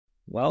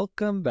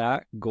Welcome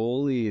back,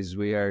 goalies.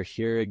 We are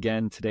here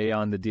again today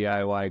on the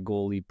DIY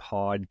Goalie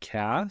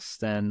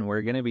Podcast, and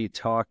we're going to be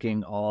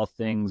talking all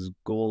things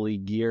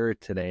goalie gear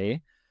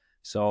today.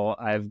 So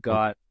I've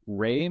got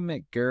Ray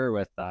McGirr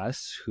with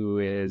us, who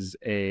is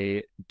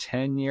a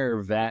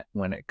 10-year vet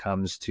when it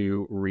comes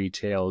to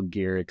retail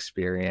gear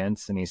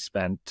experience, and he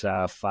spent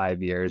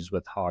 5 years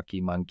with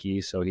Hockey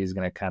Monkey, so he's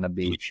going to kind of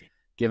be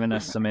giving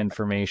us some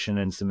information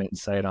and some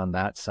insight on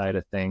that side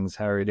of things.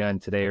 How are you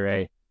doing today,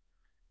 Ray?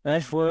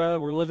 Nice.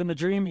 We're living the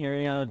dream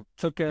here.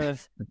 Took a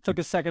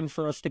second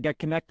for us to get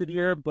connected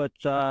here, but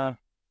you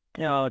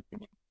know,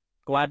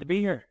 glad to be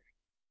here.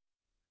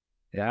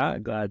 Yeah,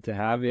 glad to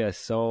have you.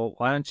 So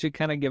why don't you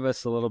kind of give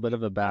us a little bit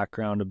of a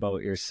background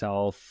about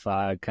yourself,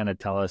 kind of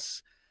tell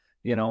us,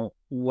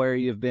 where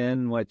you've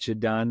been, what you've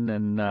done,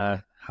 and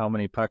how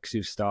many pucks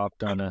you've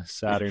stopped on a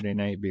Saturday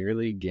night beer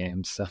league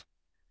game. So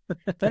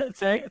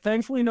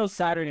Thankfully, no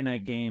Saturday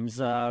night games.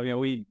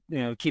 We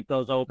keep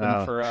those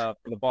open for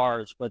the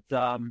bars. But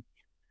no,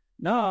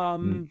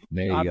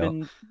 there you I've go.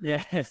 been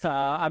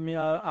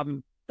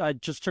I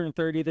just turned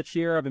 30 this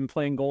year. I've been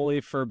playing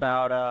goalie for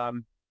about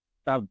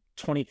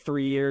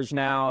 23 years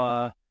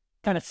now.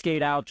 Kind of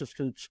skate out just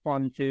because it's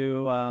fun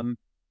too.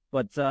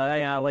 But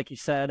yeah, like you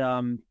said,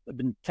 I've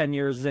been 10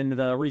 years into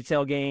the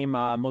retail game.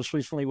 Most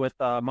recently with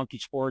Monkey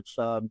Sports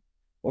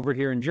over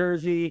here in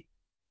Jersey.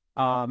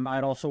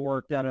 I'd also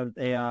worked at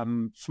a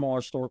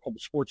smaller store called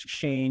the Sports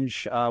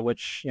Exchange,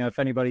 which, if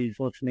anybody's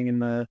listening in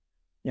the,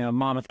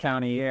 Monmouth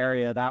County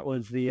area, that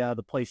was the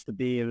place to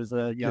be. It was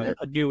a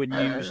new and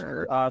used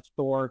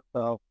store.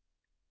 So,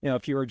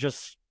 if you were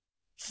just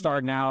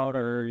starting out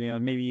or,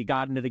 maybe you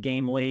got into the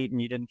game late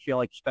and you didn't feel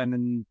like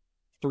spending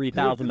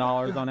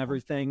 $3,000 on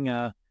everything,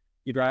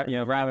 you'd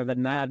rather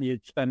than that,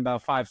 you'd spend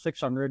about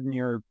 $500-600 and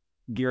you're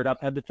geared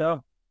up head to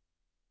toe.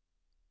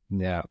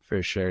 Yeah,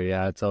 for sure.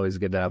 Yeah, it's always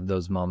good to have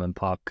those mom and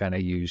pop kind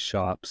of used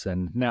shops,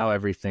 and now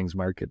everything's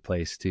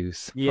marketplace too.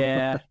 So.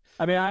 Yeah,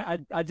 I mean,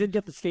 I did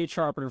get the skate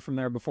sharpener from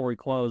there before we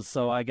closed,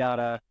 so I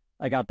got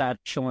that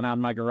chilling out in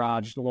my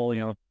garage, the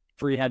little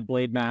 3-head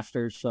blade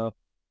masters. So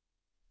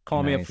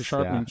call me up for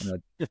sharpenings.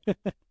 Yeah.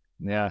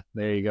 Yeah,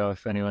 there you go.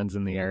 If anyone's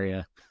in the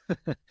area,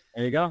 there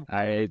you go. All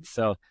right,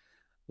 so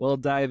we'll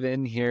dive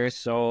in here.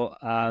 So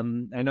I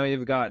know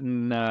you've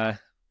gotten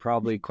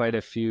probably quite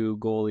a few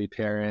goalie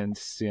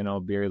parents,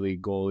 beer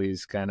league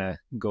goalies kind of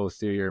go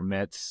through your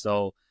midst.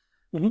 So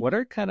what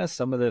are kind of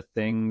some of the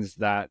things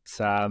that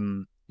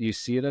you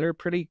see that are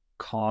pretty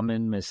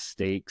common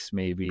mistakes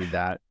maybe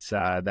that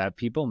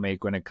people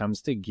make when it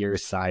comes to gear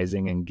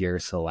sizing and gear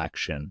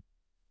selection?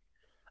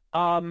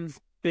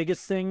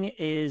 Biggest thing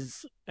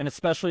is, and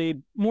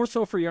especially more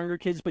so for younger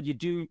kids, but you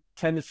do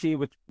tend to see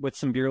with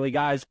some beer league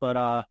guys,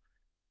 but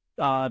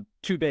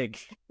too big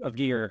of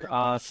gear,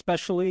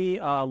 especially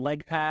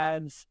leg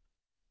pads,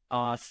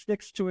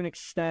 sticks to an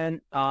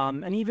extent,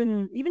 and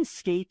even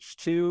skates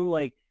too.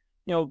 Like,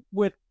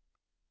 with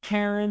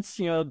parents,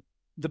 the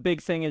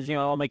big thing is,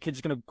 oh, my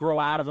kid's gonna grow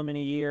out of them in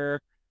a year.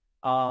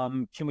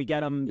 Can we get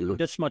them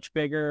this much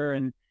bigger?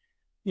 And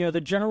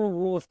the general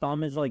rule of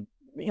thumb is like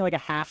a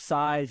half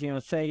size.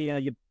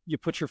 Say you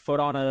put your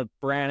foot on a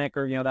Brannick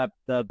or that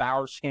the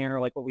Bauer scanner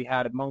like what we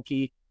had at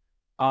Monkey.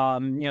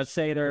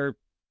 Say they're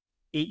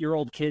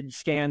 8-year-old kid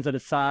scans at a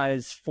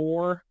size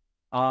 4,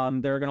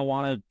 they're going to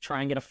want to try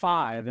and get a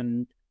 5.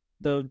 And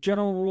the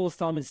general rule of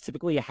thumb is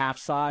typically a half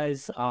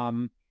size. There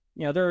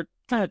are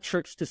kind of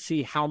tricks to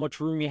see how much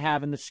room you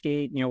have in the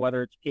skate,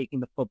 whether it's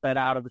taking the footbed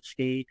out of the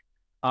skate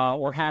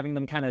or having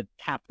them kind of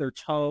tap their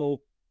toe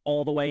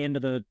all the way into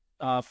the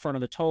front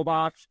of the toe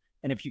box.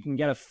 And if you can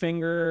get a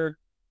finger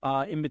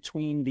in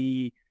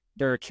between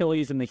their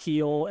Achilles and the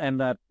heel and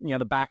the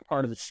back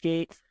part of the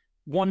skate,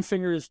 one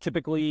finger is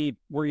typically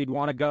where you'd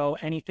want to go.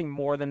 Anything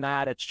more than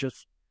that, it's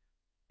just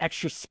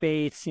extra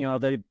space.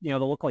 They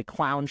look like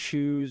clown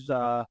shoes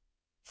for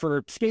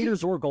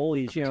skaters or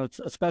goalies. It's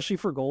especially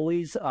for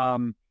goalies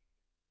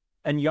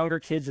and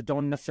younger kids that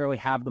don't necessarily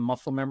have the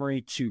muscle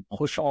memory to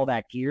push all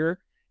that gear.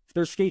 If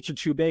their skates are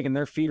too big and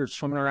their feet are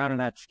swimming around in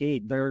that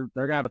skate, they're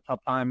gonna have a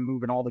tough time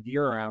moving all the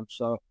gear around.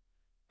 So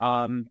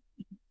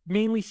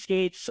mainly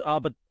skates,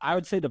 but I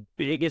would say the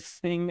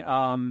biggest thing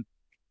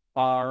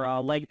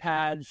are leg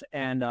pads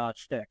and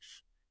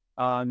sticks.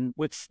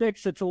 With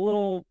sticks, it's a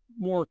little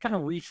more kind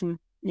of recent,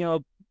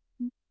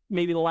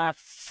 maybe the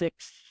last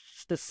 6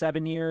 to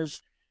 7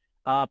 years.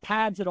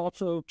 Pads had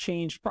also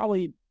changed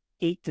probably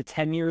 8 to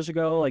 10 years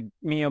ago. Like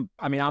me,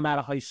 I mean, I'm out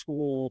of high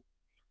school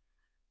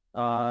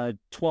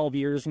 12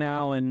 years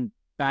now, and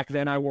back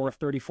then I wore a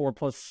 34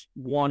 plus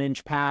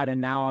 1-inch pad, and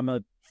now I'm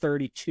a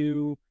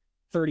 32,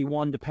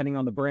 31, depending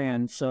on the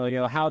brand.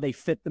 So, how they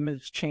fit them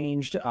has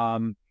changed.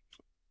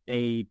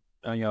 A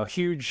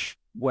huge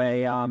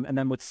way. And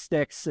then with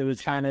sticks, it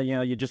was kind of,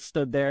 you just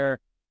stood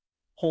there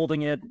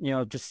holding it,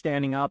 just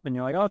standing up, and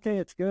you're like, okay,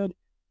 it's good.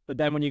 But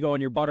then when you go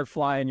in your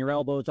butterfly and your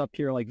elbows up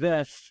here like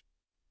this,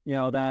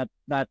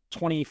 that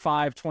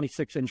 25,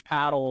 26-inch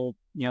paddle,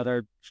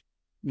 they're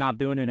not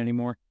doing it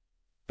anymore.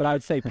 But I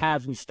would say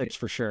pads and sticks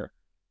for sure.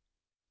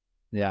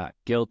 Yeah,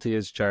 guilty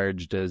as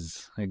charged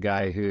as a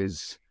guy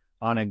who's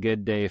on a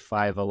good day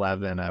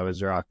 5'11". I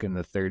was rocking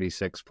the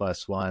 36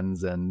 plus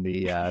ones and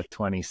the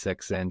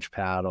 26-inch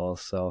paddle.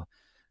 So,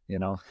 you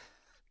know,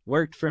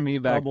 worked for me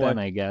Oh back boy. then,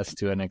 I guess,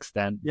 to an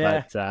extent.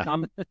 Yeah. But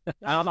I'm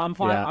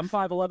yeah,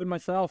 5'11"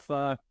 myself,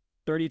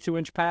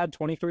 32-inch pad,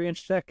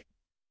 23-inch stick.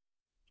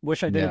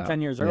 Wish I did it yeah,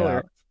 10 years yeah.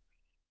 earlier.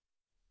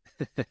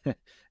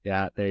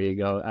 Yeah, there you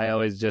go. I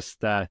always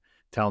just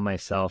tell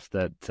myself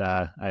that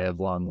I have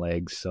long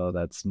legs, so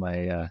that's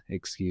my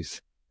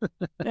excuse.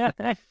 Yeah,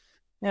 hey,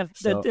 yeah,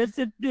 So, yeah,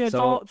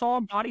 so it's all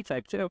on body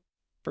type too,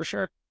 for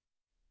sure.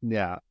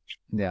 yeah,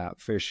 yeah,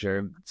 for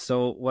sure.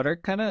 So, what are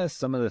kind of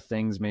some of the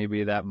things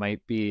maybe that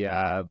might be,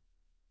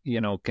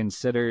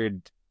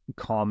 considered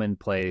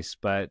commonplace,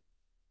 but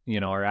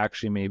are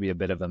actually maybe a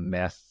bit of a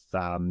myth?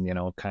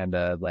 Kind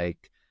of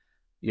like,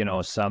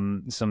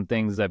 some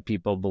things that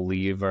people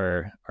believe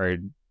are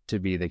to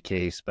be the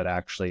case, but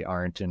actually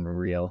aren't in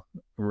real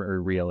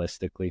or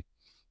realistically.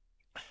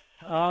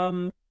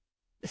 Um,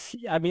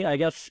 I mean, I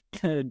guess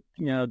I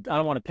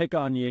don't want to pick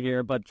on you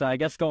here, but I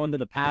guess going to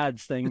the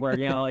pads thing where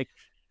like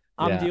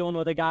I'm Yeah, dealing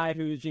with a guy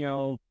who's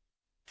 5'8"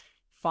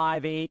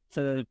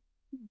 to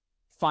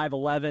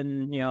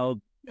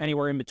 5'11",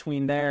 anywhere in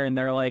between there, and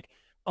they're like,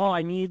 "Oh,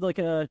 I need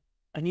a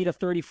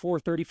 34,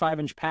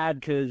 35-inch pad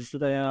because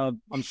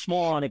I'm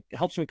small and it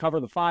helps me cover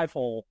the 5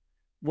 hole."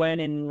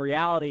 When in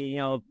reality,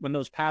 when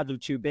those pads are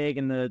too big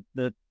and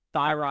the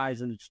thigh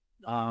rises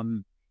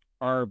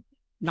are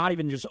not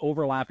even just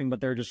overlapping, but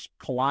they're just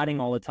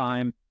colliding all the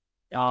time,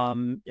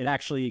 it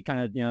actually kind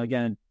of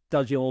again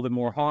does you a little bit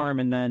more harm.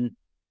 And then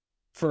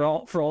for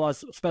all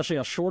us, especially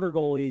us shorter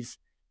goalies,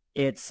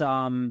 it's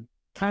kind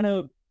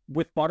of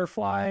with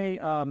butterfly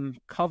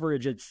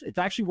coverage, it's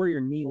actually where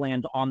your knee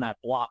lands on that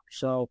block.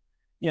 So,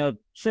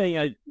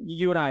 say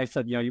you and I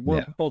said, we're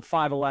yeah, both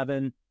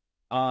 5'11".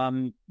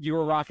 You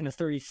were rocking a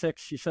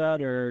 36, you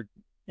said, or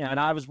and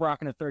I was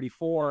rocking a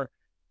 34.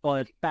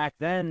 But back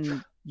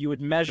then, you would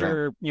sure.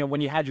 measure,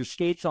 when you had your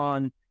skates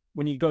on,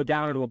 when you go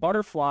down into a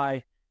butterfly,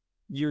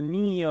 your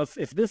knee,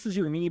 if this is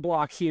your knee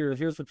block here,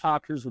 here's the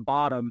top, here's the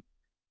bottom.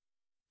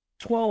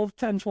 12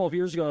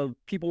 years ago,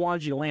 people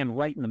wanted you to land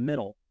right in the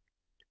middle.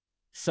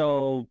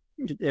 So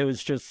it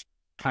was just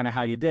kind of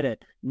how you did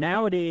it.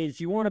 Nowadays,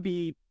 you want to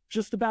be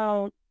just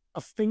about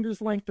a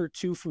finger's length or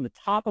two from the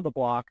top of the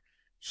block.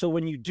 So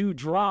when you do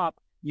drop,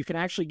 you can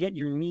actually get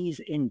your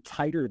knees in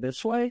tighter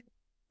this way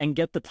and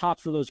get the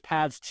tops of those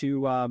pads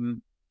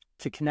to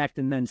connect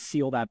and then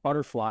seal that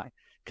butterfly.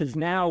 Because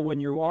now when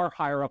you are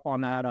higher up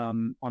on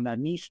that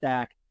knee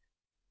stack,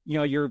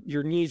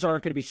 your knees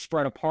aren't going to be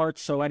spread apart.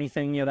 So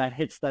anything that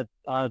hits the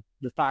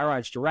thigh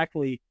rise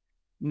directly,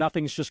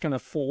 nothing's just going to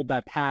fold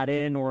that pad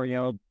in, or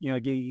you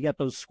get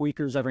those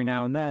squeakers every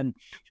now and then.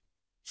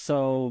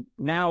 So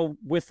now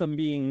with them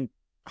being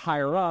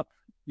higher up,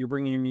 you're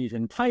bringing your knees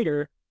in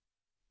tighter.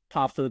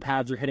 Tops of the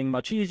pads are hitting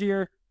much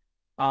easier.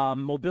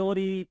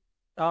 Mobility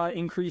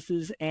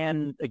increases,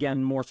 and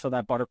again, more so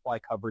that butterfly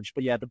coverage.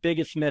 But yeah, the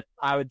biggest myth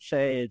I would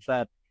say is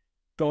that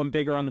going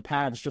bigger on the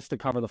pads just to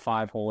cover the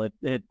 5 hole.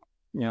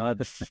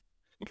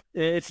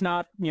 It's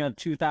not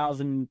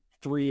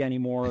 2003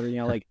 anymore.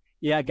 Like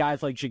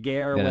guys like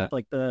McGirr with Yeah,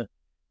 like the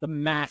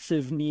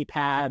massive knee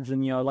pads,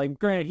 and like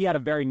granted he had a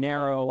very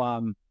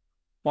narrow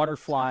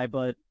butterfly,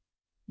 but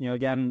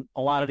again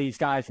a lot of these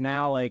guys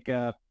now like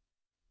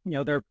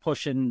they're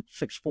pushing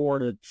 6'4"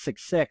 to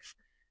 6'6".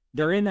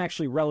 They're in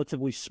actually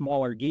relatively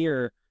smaller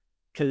gear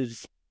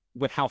because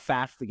with how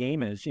fast the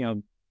game is,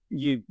 you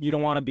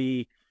don't want to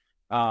be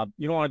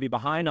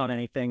behind on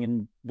anything,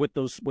 and with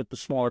the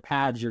smaller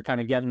pads, you're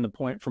kind of getting the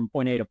point from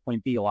point A to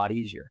point B a lot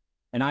easier.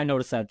 And I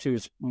noticed that too,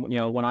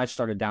 when I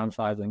started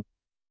downsizing.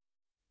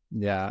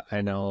 yeah,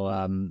 I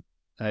know.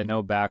 I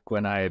know back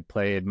when I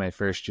played my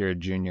first year at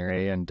Junior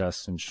A, and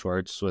Dustin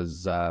Schwartz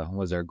was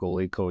our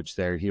goalie coach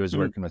there. He was Mm,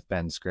 working with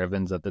Ben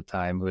Scrivens at the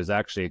time, who was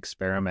actually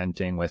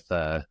experimenting with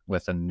a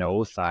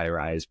no thigh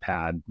rise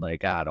pad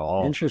like at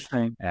all,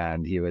 interesting.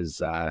 and he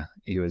was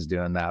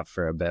doing that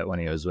for a bit when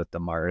he was with the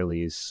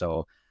Marlies.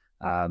 So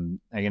I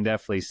can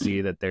definitely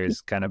see that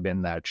there's kind of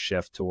been that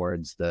shift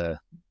towards the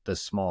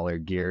smaller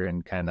gear,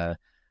 and kind of,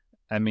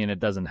 I mean, it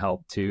doesn't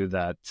help too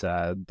that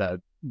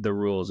the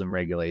rules and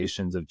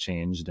regulations have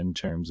changed in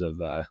terms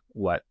of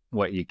what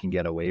you can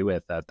get away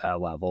with at that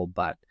level.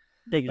 But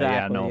yeah,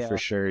 Exactly. no, for Yeah.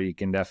 sure, you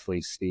can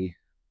definitely see.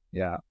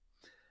 Yeah.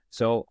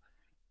 So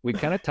we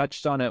kind of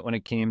touched on it when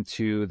it came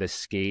to the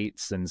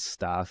skates and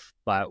stuff,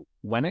 but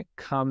when it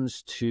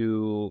comes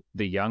to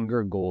the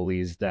younger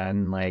goalies,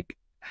 then like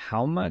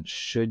how much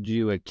should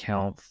you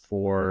account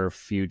for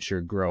future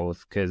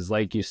growth? Because,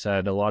 like you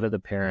said, a lot of the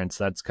parents,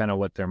 that's kind of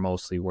what they're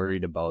mostly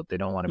worried about. They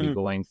don't want to be Mm,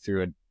 going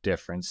through a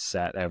different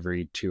set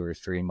every 2 or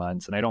 3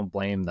 months, and I don't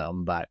blame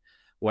them. But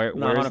where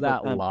not where's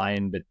that 100%.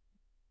 line? But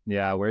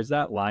yeah, where's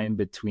that line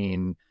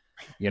between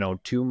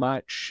too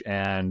much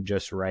and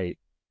just right?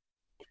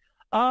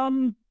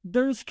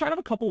 There's kind of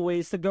a couple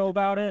ways to go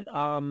about it.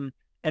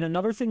 And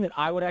another thing that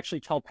I would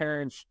actually tell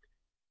parents,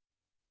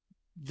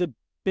 the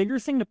bigger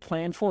thing to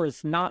plan for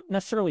is not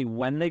necessarily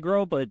when they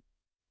grow, but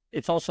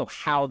it's also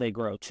how they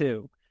grow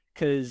too.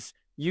 Because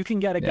you can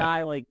get a Yeah.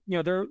 guy like,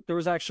 there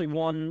was actually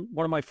one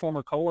of my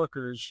former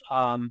coworkers.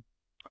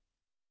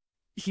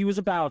 He was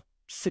about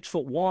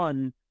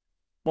 6'1",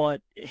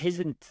 but his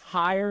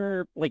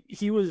entire, like,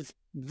 he was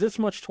this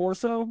much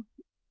torso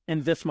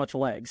and this much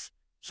legs.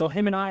 So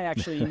him and I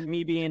actually,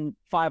 me being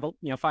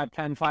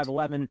 5'10",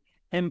 5'11",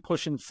 him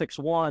pushing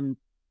 6'1",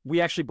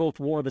 we actually both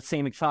wore the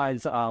same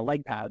size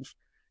leg pads.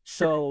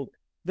 So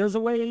there's a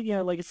way,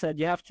 like I said,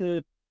 you have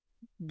to,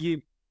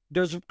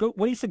 there's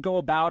ways to go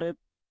about it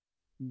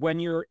when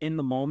you're in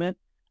the moment.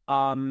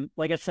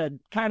 Like I said,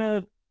 kind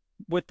of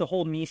with the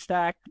whole knee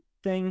stack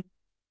thing,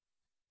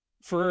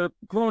 for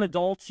grown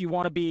adults, you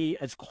want to be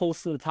as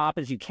close to the top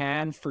as you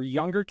can. For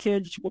younger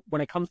kids, when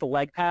it comes to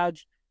leg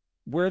pads,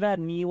 where that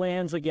knee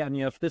lands, again,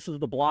 if this is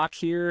the block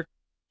here,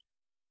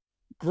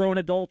 grown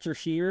adults are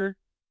here,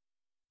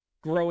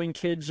 growing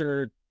kids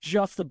are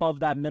just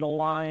above that middle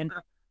line.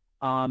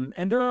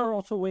 And there are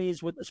also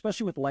ways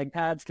especially with leg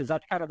pads, because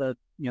that's kind of the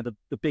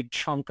big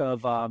chunk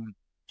of a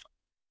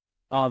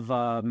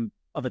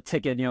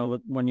ticket,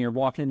 when you're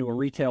walking into a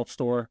retail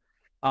store.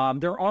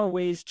 There are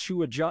ways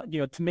to adjust,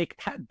 to make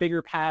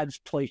bigger pads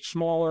play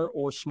smaller,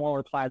 or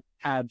smaller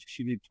pads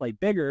should play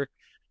bigger,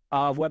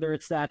 whether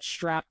it's that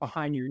strap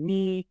behind your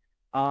knee.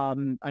 I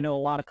know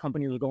a lot of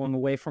companies are going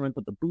away from it,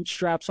 but the boot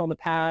straps on the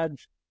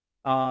pads,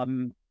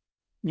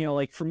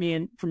 like for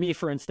me,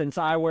 for instance,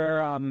 I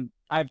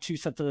have two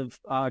sets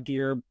of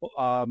gear,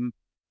 a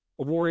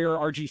Warrior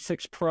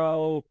RG6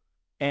 Pro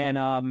and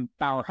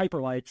Bauer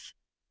Hyperlights.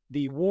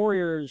 The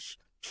Warriors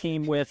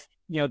came with,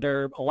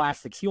 their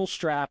elastic heel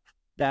strap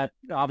that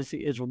obviously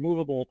is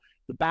removable.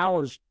 The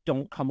Bauers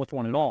don't come with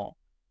one at all.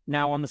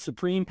 Now on the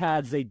Supreme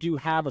pads, they do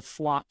have a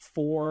slot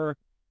for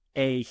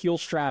a heel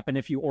strap, and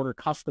if you order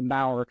custom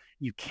Bauer,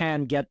 you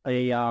can get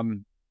a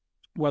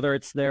whether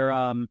it's their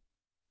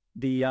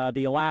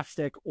the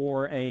elastic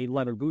or a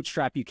leather boot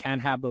strap, you can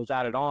have those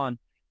added on.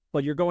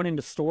 But you're going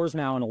into stores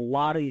now, and a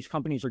lot of these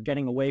companies are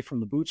getting away from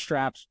the boot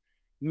straps,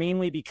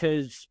 mainly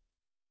because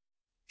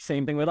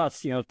same thing with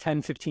us,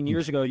 10, 15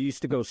 years ago, you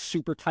used to go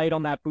super tight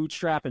on that boot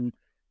strap, and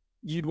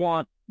you'd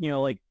want,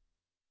 like,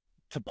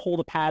 to pull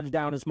the pads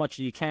down as much as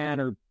you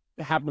can, or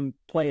have them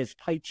play as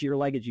tight to your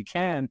leg as you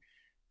can,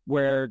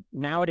 where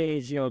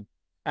nowadays,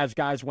 as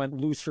guys went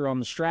looser on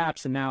the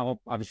straps, and now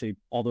obviously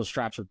all those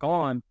straps are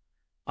gone,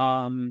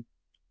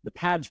 the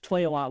pads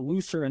play a lot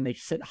looser and they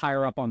sit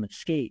higher up on the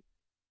skate.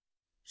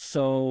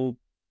 So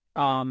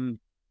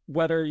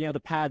whether,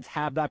 the pads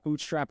have that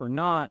boot strap or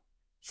not,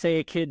 say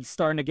a kid's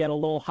starting to get a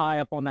little high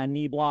up on that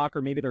knee block,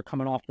 or maybe they're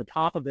coming off the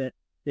top of it,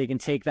 they can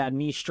take that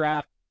knee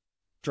strap,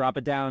 drop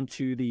it down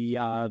to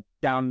the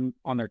down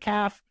on their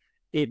calf.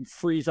 It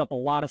frees up a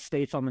lot of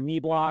space on the knee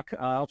block.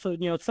 Also,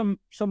 some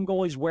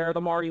goalies wear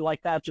them already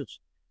like that, just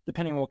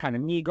depending on what kind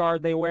of knee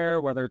guard they wear,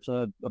 whether it's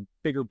a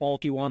bigger,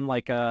 bulky one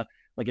like a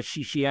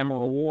CCM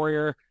or a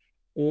Warrior,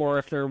 or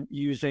if they're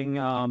using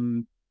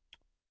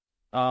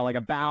like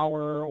a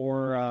Bauer,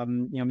 or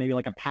maybe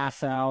like a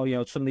Passau,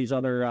 some of these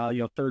other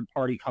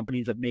third-party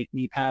companies that make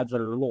knee pads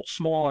that are a little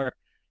smaller.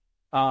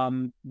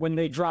 When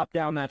they drop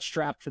down that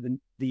strap to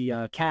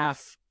the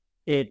calf,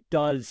 it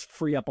does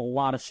free up a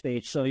lot of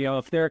space. So,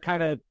 if they're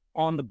kind of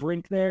on the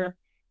brink there,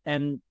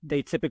 and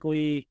they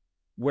typically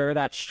wear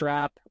that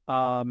strap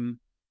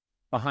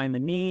behind the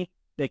knee,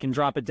 they can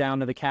drop it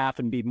down to the calf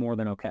and be more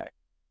than okay.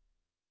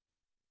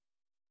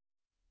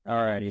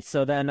 Alrighty.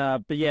 So then,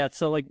 but yeah,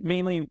 so like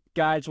mainly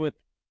guys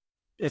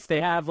if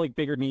they have like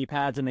bigger knee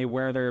pads and they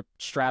wear their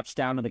straps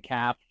down to the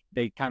calf,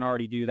 they kind of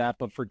already do that.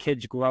 But for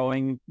kids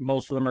growing,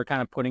 most of them are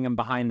kind of putting them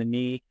behind the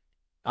knee.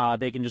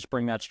 They can just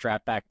bring that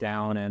strap back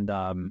down, and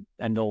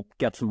they'll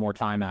get some more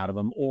time out of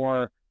them.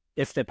 Or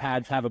if the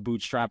pads have a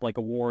boot strap like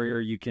a Warrior,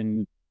 you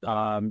can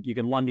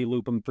Lundy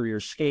loop them through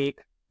your skate,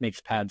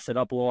 makes pads sit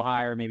up a little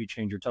higher, maybe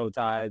change your toe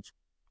ties.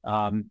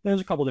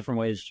 There's a couple different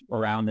ways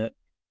around it.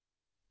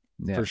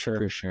 Yeah, for sure.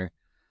 For sure.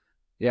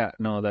 Yeah,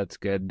 no, that's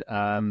good.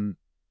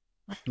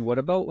 What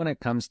about when it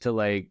comes to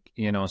like,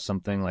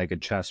 something like a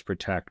chest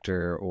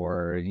protector,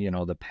 or,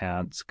 the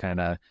pants, kind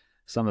of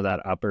some of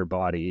that upper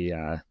body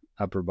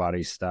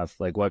stuff?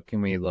 Like, what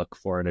can we look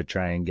for to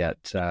try and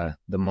get the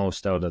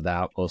most out of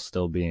that while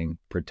still being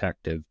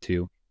protective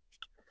too?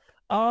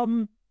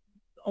 A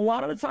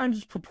lot of the times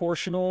it's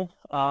proportional.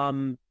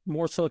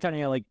 More so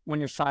kind of like when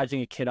you're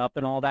sizing a kid up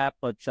and all that.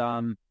 But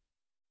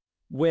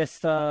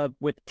with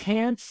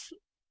pants,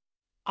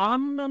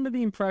 I'm under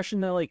the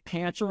impression that like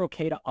pants are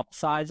okay to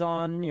upsize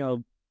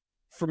on.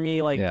 For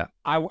me, like, Yeah.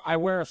 I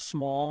wear a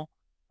small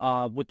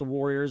with the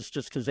Warriors,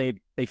 just because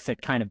they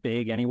fit kind of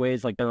big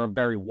anyways. Like, they're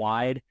very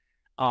wide.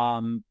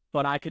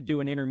 But I could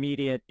do an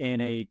intermediate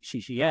in a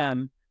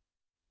CCM.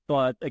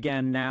 But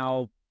again,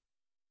 now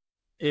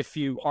if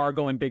you are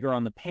going bigger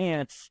on the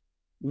pants,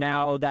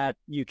 now that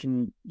you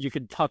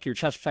could tuck your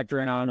chest protector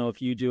in. I don't know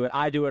if you do it.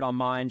 I do it on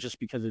mine just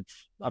because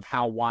it's of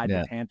how wide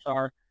the pants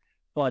are.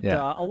 But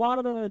a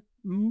lot of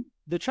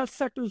the chest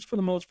sectors, for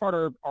the most part,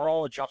 are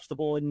all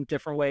adjustable in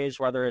different ways,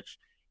 whether it's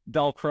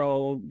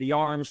Velcro the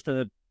arms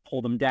to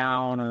pull them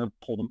down or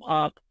pull them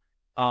up.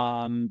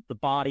 The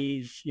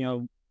bodies,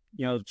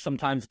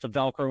 sometimes it's a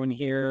Velcro in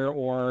here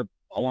or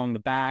along the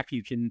back.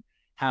 You can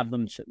have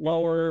them sit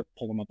lower,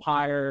 pull them up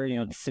higher,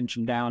 cinch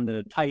them down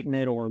to tighten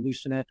it or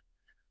loosen it.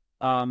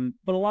 But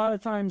a lot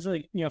of times,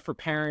 like, for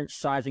parents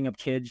sizing up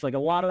kids, like a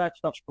lot of that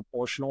stuff's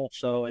proportional.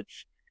 So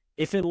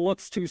if it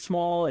looks too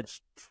small,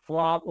 it's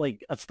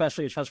like,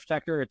 especially a chest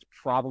protector, it's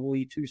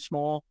probably too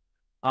small.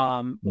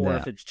 Or Yeah.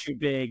 if it's too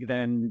big,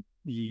 then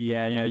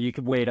yeah, you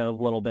could wait a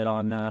little bit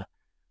on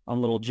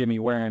little Jimmy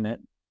wearing it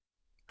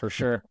for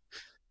sure.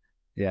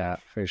 Yeah,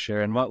 for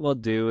sure. And what we'll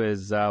do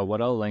is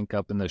what I'll link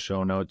up in the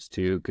show notes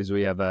too, because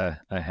we have a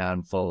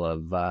handful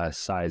of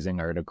sizing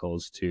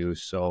articles too.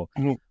 So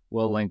Mhm.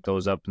 we'll link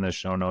those up in the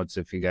show notes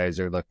if you guys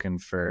are looking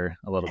for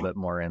a little bit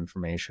more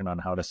information on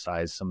how to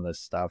size some of this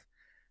stuff.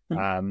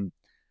 Um,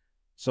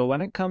 so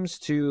when it comes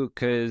to,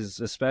 because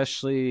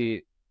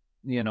especially,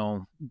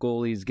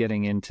 goalies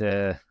getting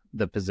into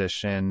the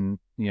position,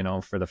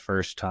 for the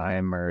first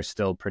time or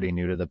still pretty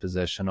new to the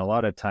position, a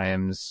lot of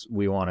times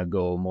we want to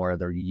go more of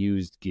the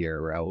used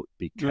gear route Mhm.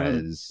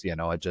 because,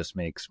 it just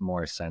makes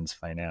more sense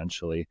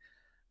financially.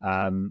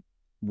 Um,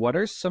 what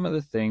are some of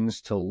the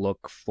things to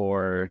look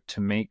for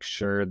to make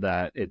sure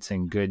that it's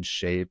in good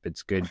shape,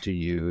 it's good to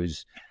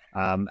use,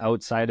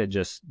 outside of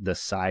just the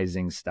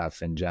sizing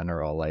stuff in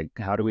general? Like,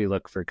 how do we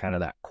look for kind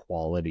of that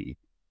quality?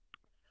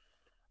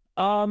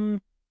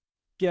 Um,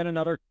 Get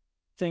another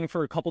thing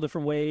for a couple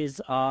different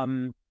ways.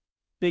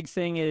 Big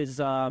thing is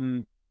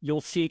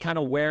you'll see kind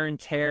of wear and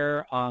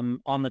tear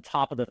on the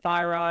top of the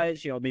thigh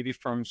rise, maybe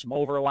from some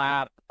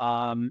overlap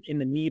in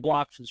the knee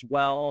blocks as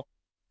well.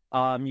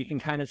 You can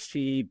kind of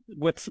see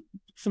with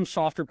some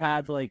softer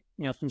pads like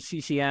some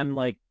CCM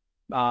like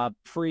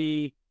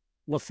pre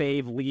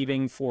Lefebvre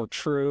leaving for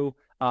True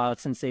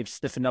since they've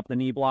stiffened up the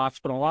knee blocks.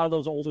 But a lot of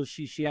those older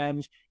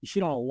CCMs, you see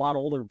it on a lot of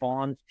older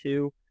Vaughns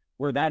too,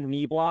 where that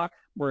knee block,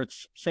 where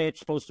it's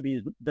supposed to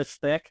be this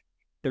thick,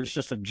 there's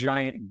just a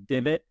giant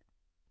divot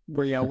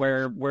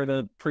where where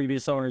the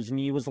previous owner's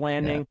knee was Yeah,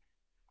 landing.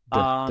 the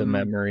Um,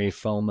 memory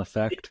foam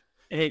effect.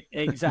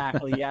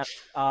 exactly, yes.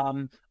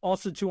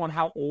 Also too on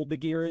how old the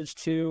gear is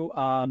too.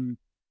 And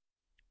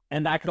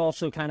that could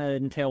also kind of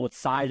entail with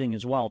sizing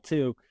as well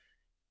too.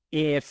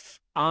 If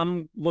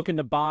I'm looking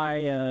to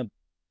buy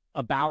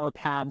a Bauer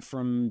pad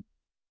from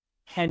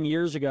 10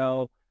 years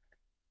ago,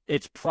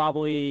 it's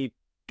probably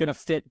going to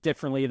fit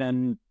differently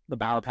than the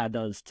Bauer pad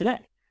does today.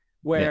 Yeah,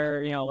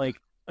 Where, like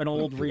an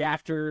old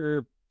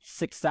reactor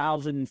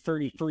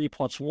 6033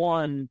 plus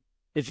one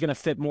is going to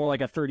fit more like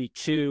a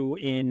 32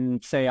 in,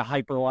 say, a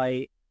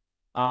Hyperlight,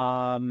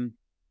 um,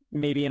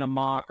 maybe in a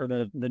Mock or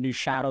the new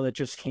Shadow that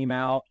just came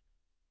out.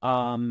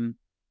 Um,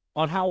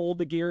 on how old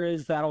the gear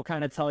is, that'll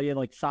kind of tell you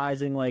like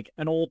sizing. Like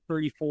an old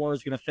 34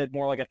 is going to fit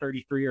more like a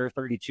 33 or a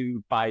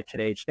 32 by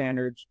today's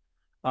standards.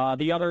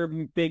 The other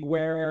big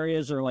wear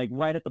areas are like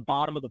right at the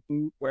bottom of the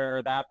boot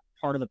where that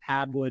part of the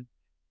pad would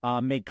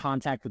make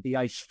contact with the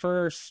ice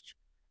first.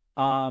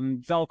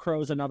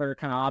 Velcro is another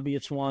kind of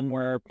obvious one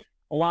where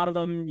a lot of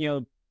them,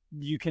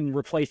 you can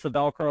replace the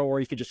Velcro or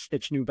you could just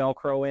stitch new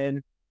Velcro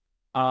in.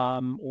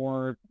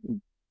 Or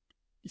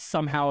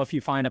somehow if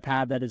you find a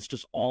pad that is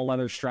just all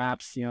leather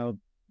straps,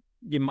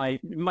 it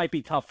might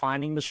be tough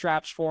finding the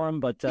straps for them,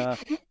 but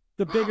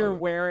the bigger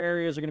wear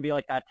areas are going to be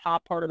like that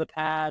top part of the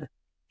pad,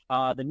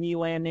 the knee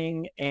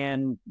landing,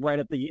 and right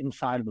at the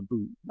inside of the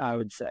boot, I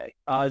would say.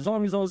 As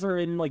long as those are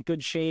in like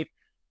good shape,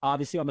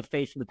 obviously on the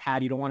face of the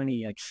pad, you don't want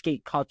any like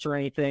skate cuts or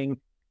anything,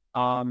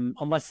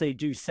 unless they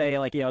do say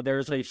like,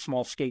 there's a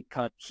small skate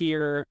cut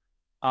here.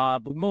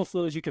 But most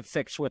of those you could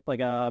fix with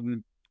like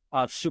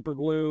super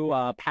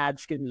glue, pad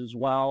skins as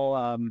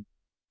well.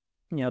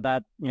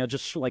 That,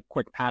 just like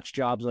quick patch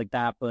jobs like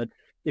that. But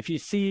if you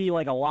see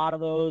like a lot of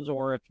those,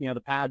 or if,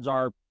 the pads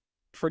are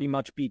pretty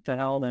much beat to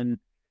hell, then,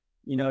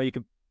 you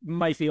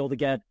might be able to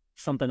get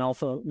something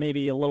else,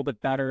 maybe a little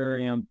bit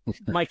better,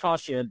 might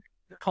cost you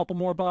a couple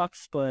more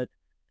bucks, but,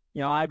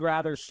 I'd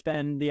rather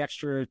spend the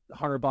extra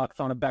 $100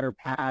 on a better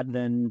pad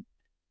than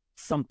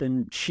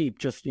something cheap,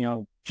 just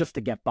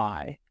to get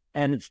by.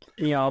 And it's,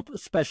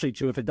 especially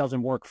too, if it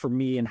doesn't work for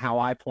me and how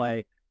I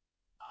play,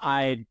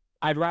 I'd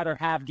rather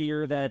have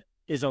gear that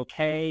is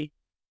okay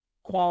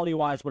quality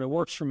wise, but it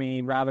works for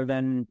me rather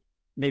than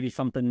maybe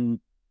something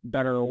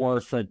better or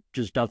worse that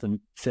just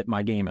doesn't fit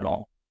my game at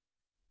all.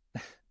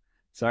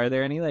 so are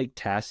there any like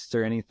tests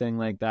or anything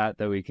like that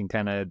we can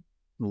kind of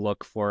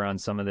look for on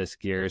some of this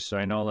gear? So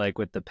I know like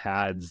with the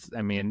pads,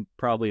 I mean,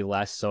 probably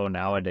less so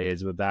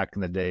nowadays, but back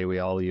in the day, we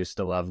all used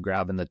to love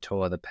grabbing the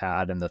toe of the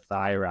pad and the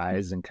thigh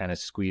rise and kind of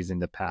squeezing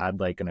the pad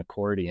like an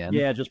accordion.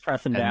 Yeah, just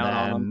pressing And down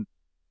on them.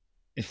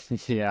 then,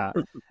 yeah.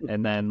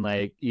 And then,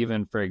 like,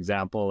 even for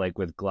example, like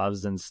with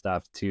gloves and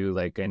stuff too,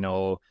 like I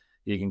know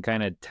you can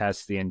kind of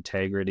test the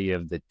integrity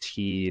of the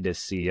tee to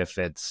see if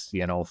it's,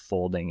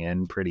 folding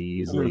in pretty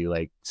easily,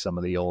 like some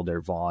of the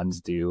older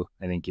Vaughns do.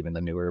 I think even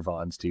the newer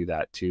Vaughns do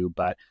that too.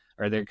 But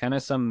are there kind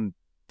of some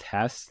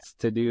tests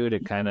to do to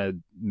kind of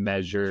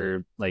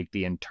measure like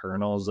the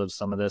internals of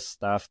some of this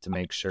stuff to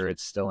make sure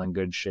it's still in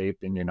good shape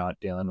and you're not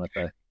dealing with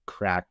a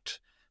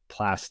cracked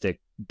plastic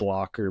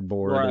blocker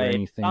board or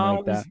anything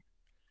like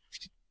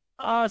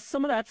that?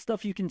 Some of that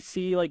stuff you can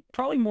see, like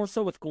probably more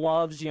so with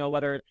gloves,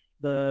 whether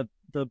the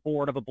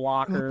board of a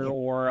blocker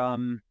or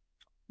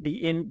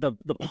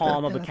the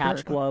palm of a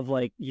catch glove.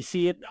 Like you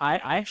see it, I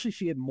actually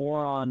see it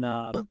more on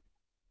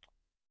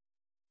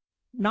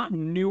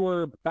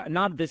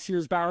not this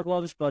year's Barra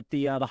gloves, but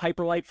the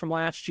Hyperlight from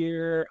last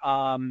year.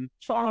 Saw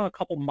on a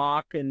couple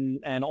mock and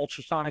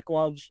ultrasonic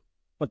gloves,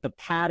 but the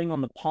padding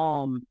on the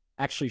palm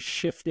actually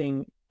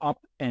shifting up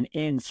and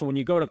in. So when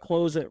you go to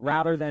close it,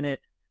 rather than it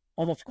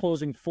almost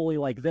closing fully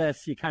like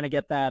this, you kind of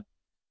get that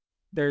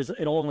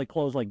it'll only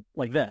close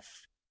like this.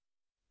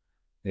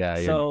 Yeah,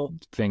 your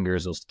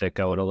fingers will stick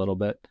out a little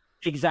bit.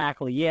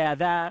 Exactly. Yeah,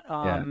 that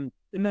and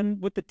then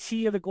with the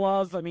T of the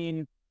glove, I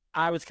mean,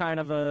 I was kind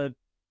of a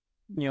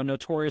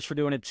notorious for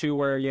doing it too,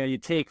 where you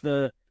take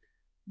the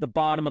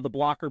bottom of the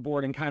blocker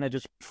board and kind of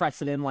just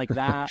press it in like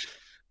that.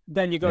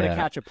 Then you go to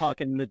catch a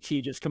puck and the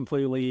T just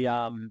completely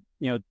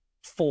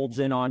folds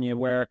in on you,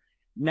 where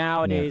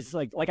nowadays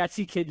like I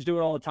see kids do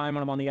it all the time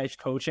when I'm on the ice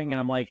coaching, and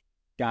I'm like,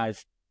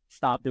 guys,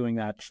 stop doing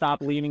that.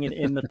 Stop leaving it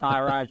in the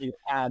thigh rise you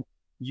had.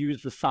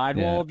 Use the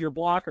sidewall of your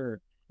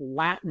blocker,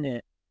 flatten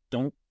it.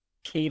 Don't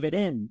cave it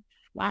in,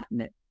 flatten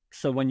it.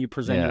 So when you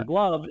present your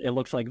glove, it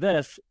looks like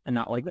this and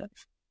not like this.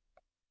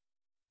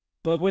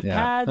 But with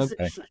pads,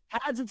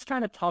 it's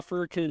kind of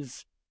tougher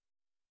because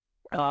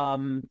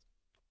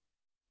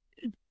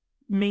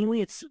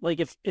mainly it's like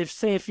if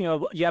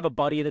you have a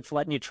buddy that's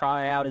letting you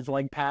try out his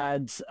leg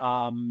pads,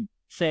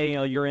 say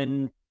you're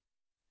in,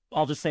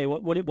 I'll just say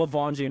what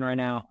Vaughn's you in right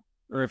now,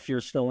 or if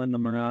you're still in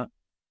them or not.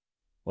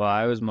 Well,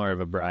 I was more of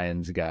a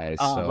Brian's guy.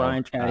 So,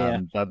 Brian's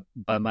guy,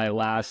 but my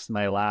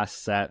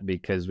last set,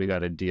 because we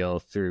got a deal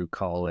through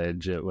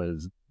college, it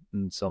was,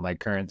 so my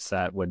current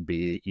set would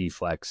be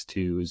E-Flex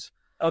 2s.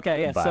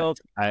 Okay, yeah. But so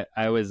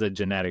I was a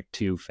Genetic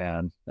 2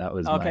 fan. That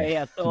was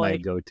my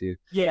go-to.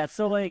 Yeah,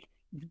 so like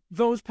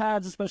those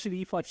pads, especially the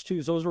E-Flex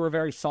 2s, those were a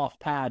very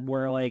soft pad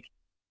where like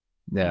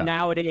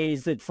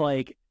nowadays it's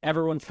like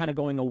everyone's kind of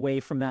going away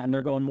from that and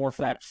they're going more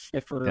for that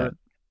stiffer,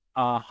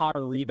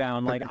 hotter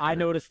rebound. Like I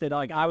noticed it.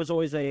 Like I was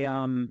always a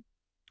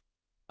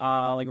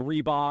like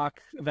Reebok,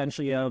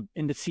 eventually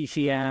into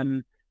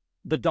CCM,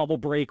 the double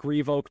break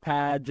Revoke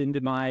pads into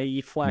my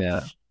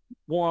E-Flex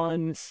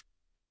ones.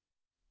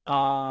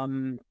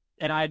 And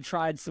I had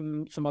tried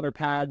some other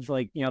pads,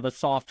 like the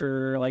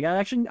softer. Like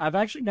I've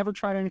actually never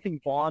tried anything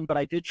Vaughn, but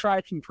I did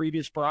try some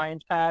previous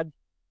Brian's pads,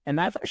 and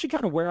that's actually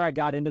kind of where I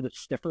got into the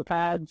stiffer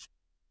pads.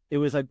 It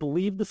was, I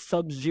believe, the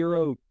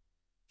Sub-Zero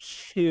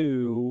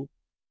 2.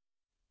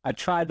 I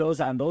tried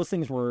those out, and those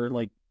things were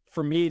like,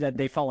 for me, that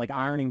they felt like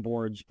ironing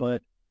boards.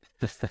 But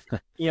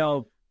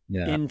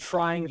in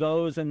trying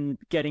those and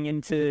getting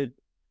into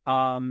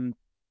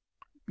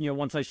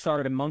once I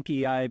started in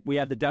Monkey, we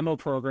had the demo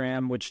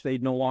program, which they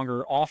no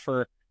longer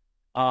offer.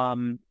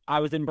 I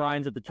was in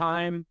Brian's at the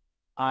time.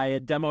 I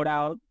had demoed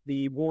out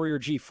the Warrior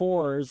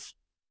G4s.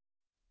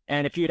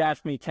 And if you'd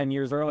asked me 10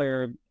 years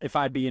earlier if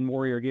I'd be in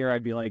Warrior gear,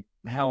 I'd be like,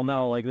 hell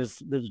no, like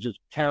this is just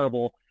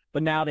terrible.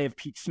 But now they have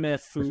Pete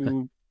Smith,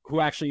 who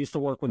actually used to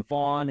work with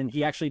Vaughn, and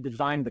he actually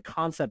designed the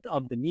concept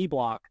of the knee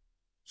block.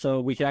 So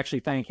we could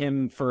actually thank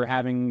him for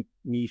having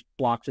knee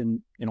blocks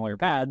in all your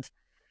pads.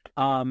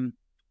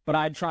 But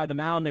I'd tried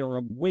them out, and they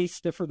were way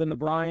stiffer than the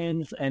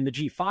Bryans, and the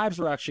G5s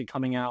were actually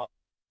coming out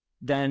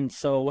then.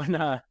 So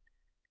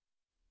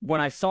when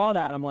I saw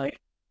that, I'm like,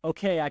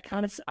 okay,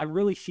 I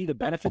really see the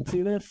benefit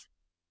to this.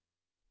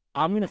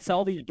 I'm going to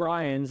sell these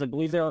Bryans. I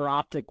believe they were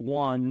Optic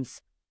 1s.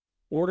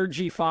 Order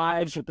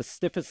G5s with the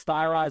stiffest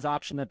thigh rise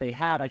option that they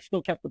had. I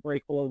still kept the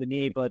break below the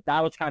knee, but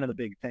that was kind of the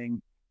big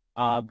thing,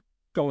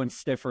 going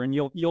stiffer. And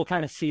you'll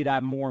kind of see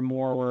that more and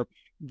more, where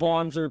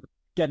Vaughns are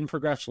getting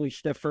progressively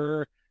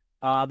stiffer.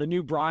 The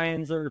new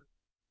Bryans are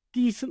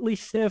decently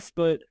stiff,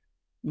 but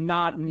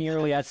not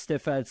nearly as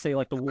stiff as, say,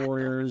 like the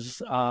Warriors,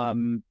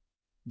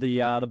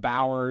 the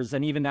Bowers,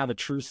 and even now the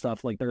True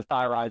stuff. Like their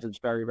thigh rise is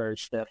very, very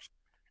stiff.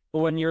 But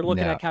when you're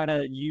looking at kind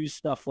of used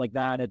stuff like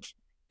that,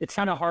 it's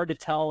kind of hard to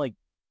tell. Like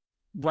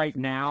right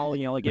now,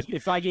 like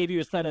if I gave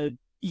you a set of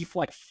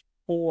E-Flex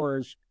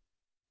 4s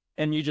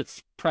and you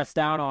just press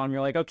down on them,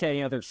 you're like,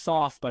 okay, they're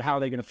soft, but how are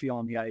they going to feel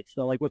on the ice?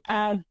 So like with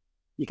pads,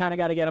 you kind of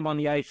got to get them on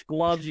the ice.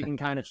 Gloves, you can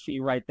kind of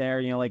see right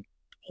there, like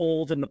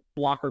holes in the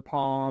blocker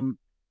palm,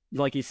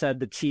 like you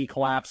said, the T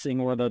collapsing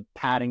or the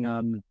padding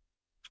on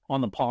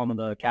the palm of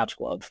the catch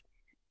glove.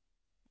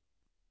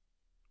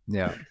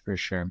 Yeah, for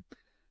sure.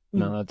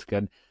 No, that's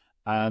good.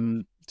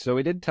 So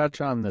we did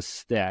touch on the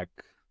stick,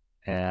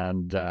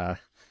 and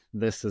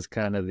this is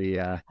kind of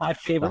the my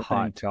favorite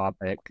hot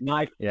topic.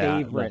 My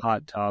favorite. The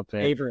hot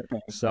topic. Favorite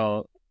thing.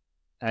 So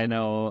I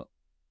know,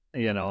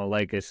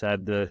 like I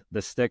said,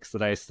 the sticks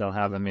that I still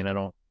have, I mean, I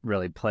don't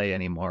really play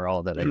anymore.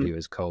 All that I do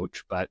is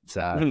coach, but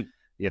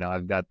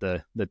I've got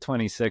the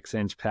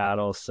 26-inch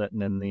paddle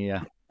sitting in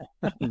the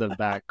the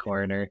back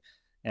corner,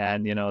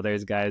 And,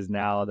 there's guys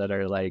now that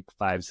are like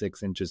 5,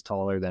 6 inches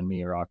taller than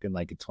me, rocking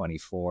like a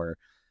 24.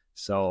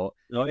 So,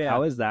 Oh yeah.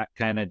 how has that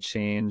kind of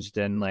changed?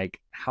 And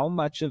like, how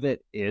much of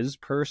it is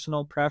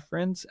personal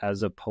preference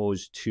as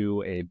opposed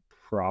to a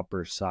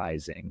proper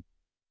sizing?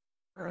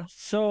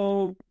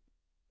 So,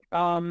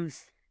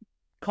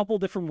 couple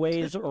different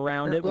ways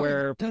around it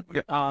where,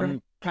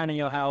 kind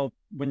of, how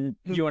when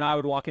you and I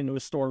would walk into a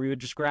store, we would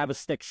just grab a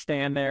stick,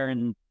 stand there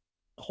and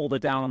hold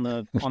it down on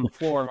the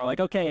floor. And we're like,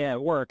 okay, yeah,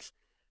 it works.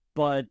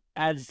 But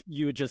as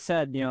you had just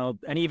said,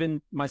 and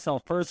even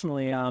myself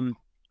personally,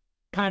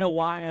 kind of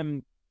why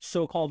I'm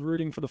so-called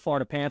rooting for the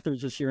Florida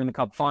Panthers this year in the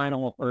Cup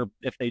final, or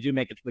if they do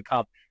make it to the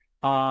Cup.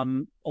 A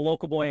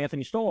local boy,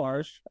 Anthony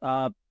Stolars,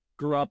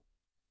 grew up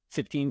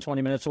 15,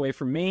 20 minutes away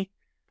from me.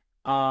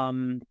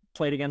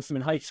 Played against him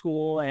in high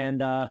school,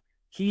 and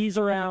he's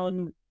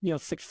around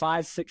 6'5",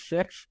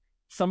 6'6".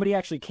 Somebody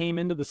actually came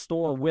into the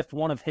store with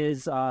one of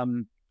his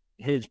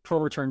Pro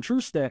Return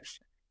True sticks,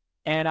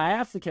 and I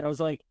asked the kid, I was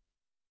like,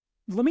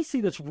 "Let me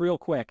see this real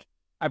quick."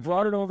 I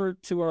brought it over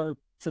to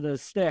the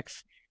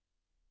sticks,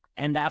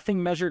 and that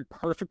thing measured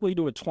perfectly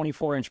to a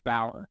 24-inch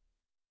Bauer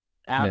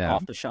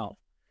off the shelf.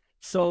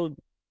 So,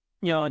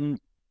 and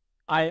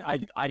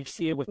I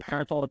see it with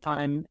parents all the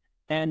time,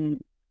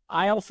 and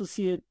I also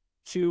see it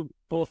too,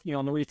 both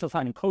on the retail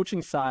side and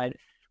coaching side,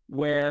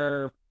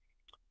 where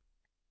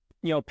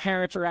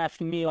parents are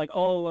asking me like,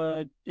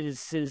 "Oh,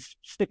 is his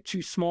stick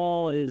too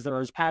small? Or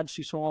his pads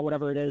too small?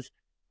 Whatever it is."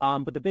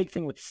 But the big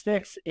thing with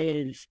sticks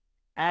is,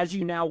 as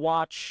you now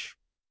watch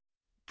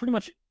pretty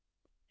much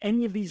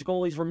any of these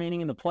goalies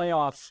remaining in the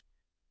playoffs,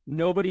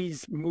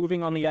 nobody's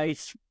moving on the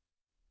ice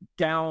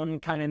down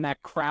kind of in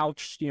that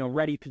crouched,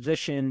 ready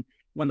position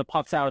when the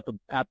puck's out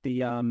at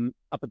the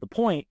up at the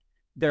point.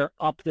 They're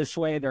up this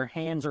way, their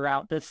hands are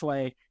out this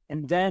way,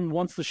 and then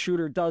once the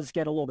shooter does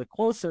get a little bit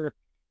closer,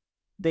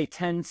 they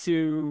tend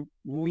to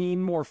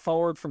lean more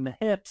forward from the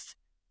hips,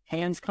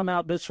 hands come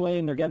out this way,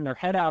 and they're getting their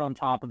head out on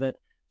top of it.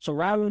 So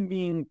rather than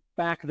being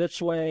back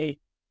this way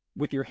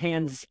with your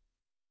hands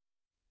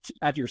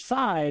at your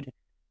side,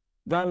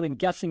 rather than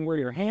guessing where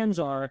your hands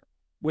are,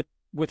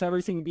 with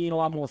everything being a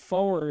lot more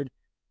forward,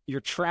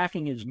 your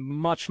tracking is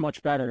much,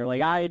 much better.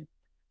 Like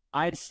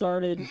I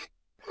started,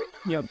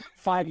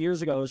 5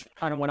 years ago is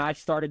kind of when I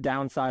started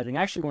downsizing.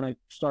 Actually, when I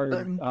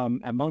started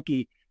at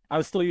Monkey, I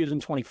was still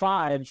using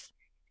 25s,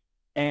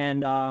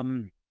 and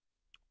I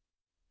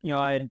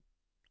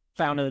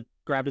had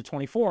grabbed a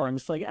 24. I'm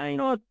just like, you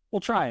know what,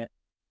 we'll try it.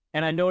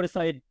 And I noticed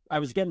I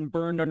was getting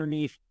burned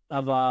underneath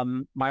of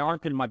my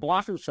armpit and my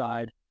blocker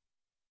side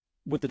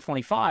with the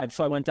 25.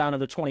 So I went down to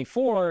the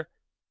 24.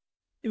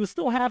 It was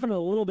still happening a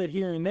little bit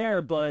here and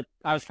there, but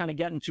I was kind of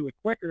getting to it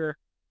quicker.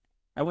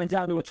 I went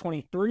down to a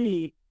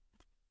 23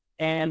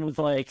 and was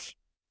like,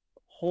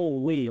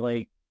 holy,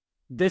 like,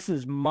 this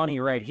is money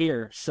right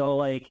here. So,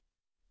 like,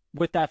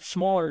 with that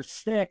smaller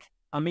stick,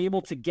 I'm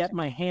able to get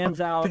my hands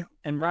out,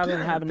 and rather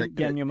than having,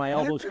 again, my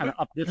elbows kind of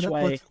up this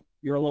way,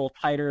 you're a little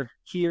tighter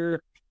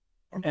here.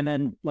 And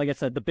then, like I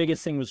said, the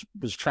biggest thing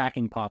was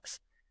tracking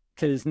pucks.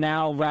 Because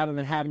now, rather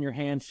than having your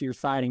hands to your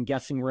side and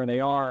guessing where they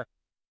are,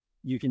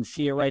 you can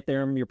see it right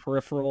there in your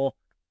peripheral,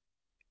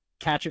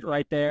 catch it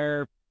right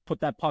there, put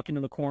that puck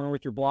into the corner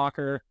with your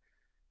blocker.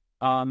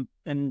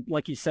 And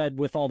like you said,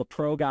 with all the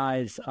pro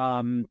guys,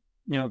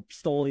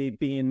 Stoley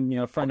being,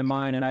 a friend of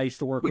mine, and I used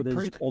to work with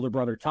his older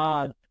brother,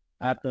 Todd,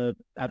 at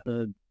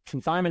the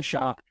consignment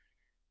shop.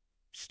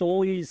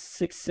 Stoley's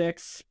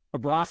 6'6",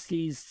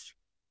 Bobrovsky's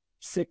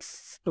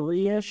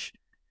 6'3"-ish.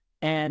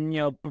 And,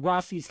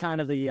 Bobrovsky's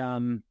kind of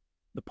the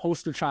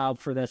poster child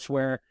for this,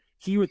 where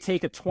he would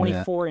take a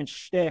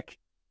 24-inch stick,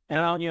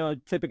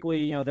 and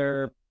typically,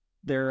 they're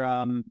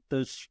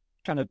those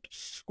kind of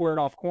squared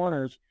off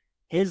corners.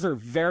 His are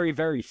very,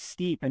 very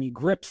steep, and he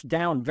grips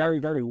down very,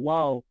 very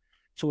low.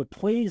 So it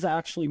plays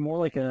actually more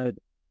like a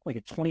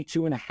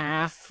 22 and a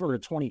half or a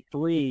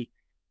 23.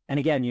 And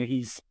again,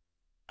 he's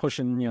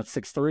pushing,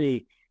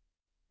 6'3",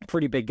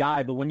 pretty big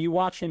guy. But when you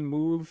watch him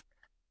move,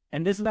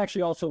 and this is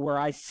actually also where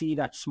I see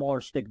that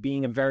smaller stick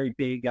being a very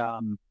big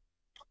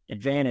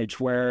advantage,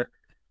 where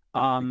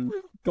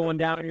going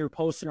down in your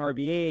post and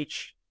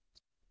RBH,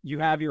 you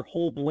have your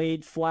whole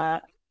blade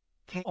flat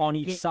on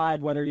each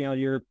side, whether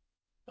you're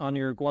on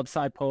your glove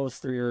side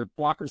post or your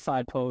blocker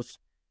side post.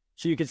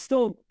 So you could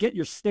still get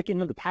your stick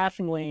into the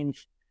passing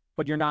lanes,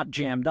 but you're not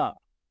jammed up.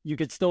 You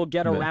could still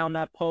get around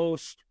that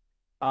post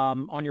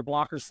on your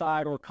blocker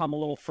side, or come a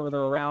little further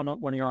around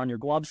when you're on your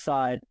glove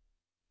side.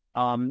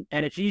 And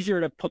it's easier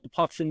to put the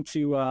pucks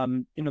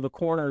into the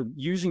corner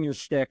using your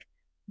stick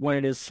when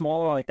it is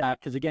smaller like that,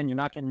 because again, you're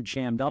not getting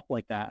jammed up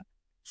like that.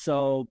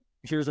 So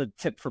here's a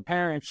tip for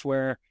parents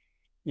where,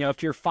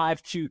 if your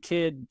 5'2"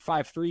 kid,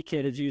 5'3"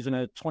 kid is using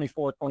a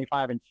 24,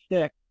 25-inch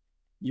stick,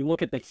 you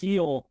look at the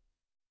heel,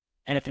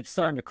 and if it's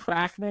starting to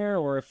crack there,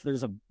 or if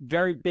there's a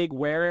very big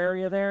wear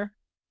area there,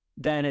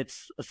 then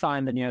it's a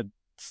sign that,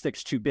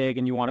 stick's too big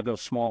and you want to go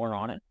smaller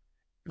on it.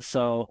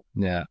 So,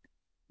 yeah.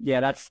 Yeah,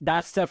 that's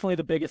definitely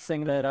the biggest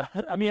thing that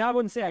I mean, I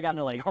wouldn't say I got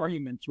into like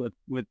arguments with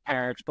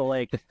parents, but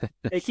like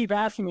they keep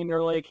asking me, and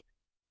they're like,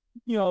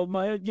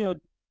 my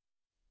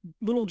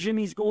little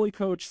Jimmy's goalie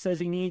coach says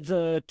he needs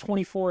a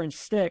 24-inch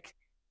stick,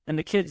 and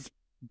the kid's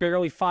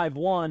barely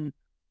 5'1".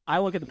 I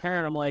look at the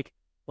parent, I'm like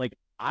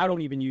I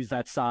don't even use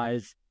that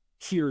size.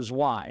 Here's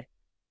why.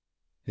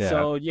 Yeah.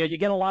 So yeah, you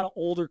get a lot of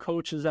older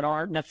coaches that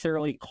aren't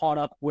necessarily caught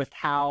up with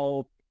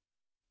how,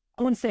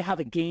 I wouldn't say how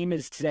the game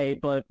is today,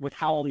 but with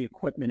how all the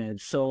equipment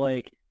is. So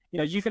like,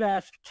 you could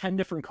ask 10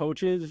 different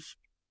coaches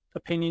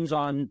opinions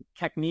on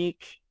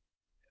technique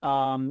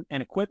and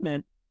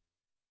equipment.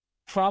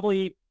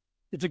 Probably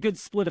it's a good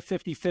split of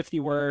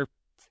 50-50 where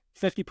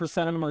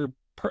 50% of them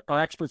are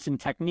experts in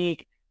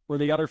technique, where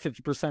the other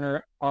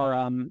 50%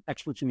 are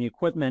experts in the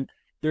equipment.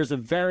 There's a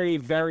very,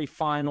 very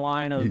fine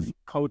line of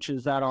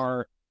coaches that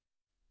are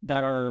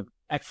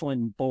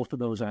excellent in both of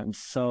those ends.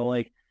 So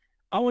like,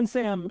 I wouldn't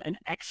say I'm an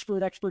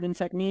expert in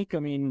technique. I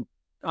mean,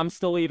 I'm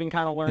still even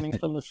kind of learning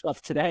some of the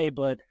stuff today,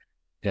 but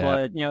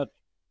Yeah.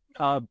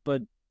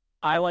 but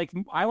I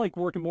like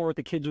working more with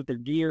the kids with their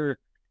gear,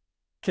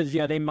 because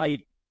they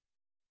might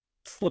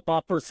slip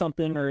up or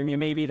something, or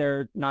maybe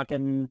they're not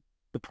getting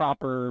the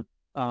proper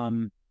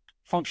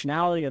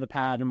functionality of the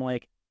pad. I'm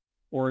like,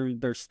 or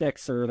their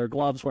sticks or their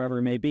gloves, whatever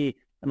it may be.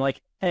 I'm like,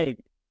 hey,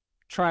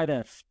 try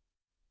this.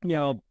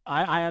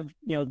 I have,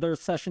 there's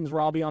sessions where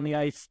I'll be on the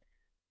ice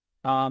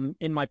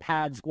in my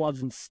pads,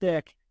 gloves, and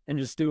stick, and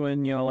just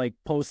doing, like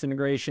post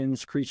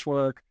integrations, crease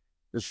work,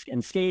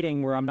 and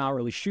skating where I'm not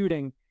really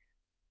shooting.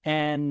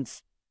 And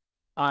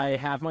I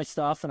have my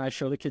stuff and I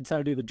show the kids how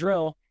to do the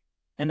drill.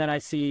 And then I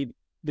see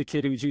the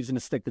kid who's using a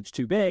stick that's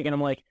too big, and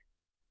I'm like,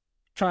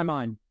 try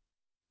mine,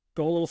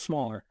 go a little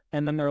smaller.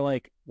 And then they're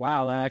like,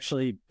 wow, that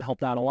actually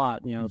helped out a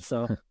lot,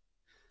 so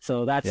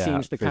that Yeah,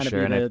 seems to for kind of sure.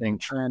 be And I the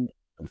think, trend.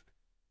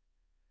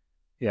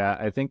 yeah,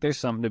 I think there's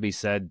something to be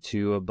said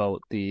too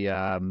about the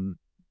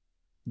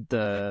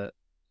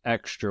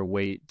extra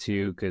weight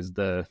too, because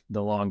the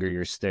longer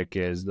your stick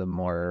is, the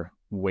more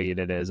weight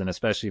it is, and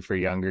especially for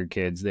younger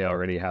kids, they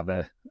already have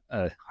a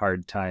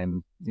hard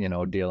time,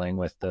 dealing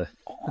with the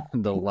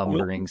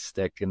lumbering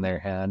stick in their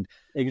hand,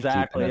 keeping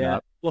Exactly, it yeah.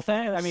 up. Well,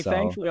 So,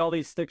 thankfully, all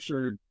these sticks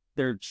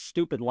they're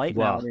stupid light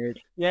well,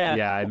 nowadays. Yeah.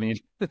 yeah, I mean,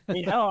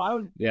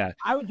 Hell, yeah, the,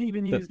 I was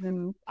even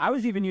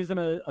using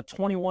a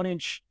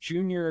 21-inch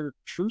junior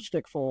true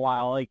stick for a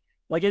while.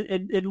 Like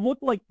it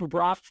looked like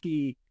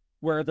Bobrovsky,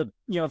 where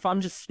if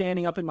I'm just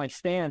standing up in my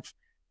stance,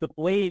 the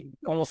blade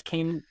almost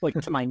came like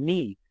to my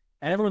knee,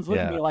 and everyone's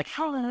looking at yeah, me like,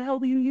 how the hell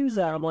do you use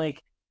that? I'm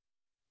like,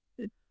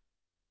 it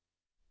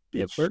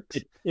it works.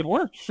 it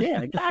works.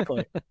 Yeah,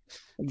 exactly, Yeah,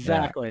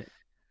 exactly.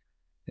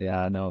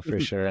 yeah, no, for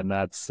sure, and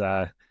that's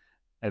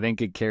I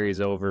think it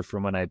carries over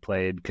from when I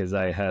played, because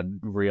I had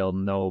real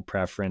no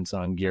preference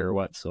on gear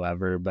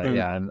whatsoever. But Mm.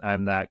 yeah,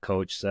 I'm that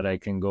coach that I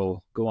can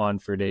go on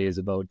for days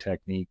about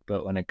technique,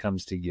 but when it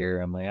comes to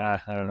gear, I'm like, I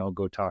don't know,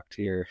 go talk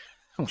to your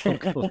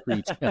local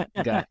retail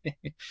guy.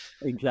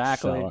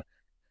 Exactly.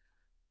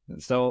 So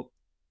so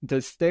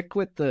to stick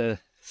with the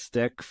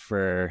stick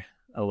for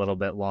a little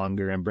bit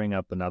longer and bring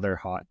up another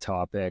hot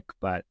topic,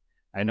 but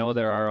I know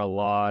there are a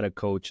lot of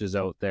coaches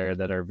out there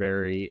that are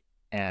very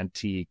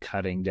anti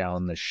cutting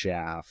down the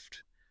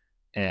shaft,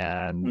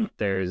 and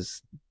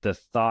there's the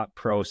thought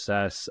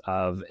process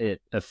of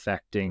it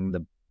affecting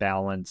the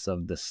balance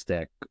of the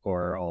stick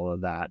or all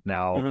of that.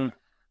 Now, Mm-hmm.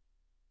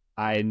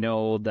 I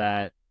know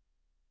that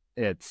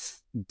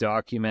it's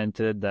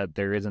documented that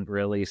there isn't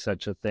really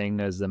such a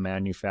thing as the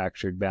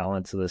manufactured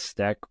balance of the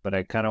stick, but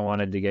I kind of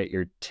wanted to get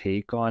your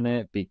take on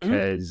it, Mm-hmm.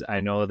 because I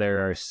know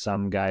there are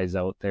some guys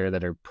out there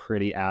that are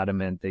pretty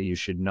adamant that you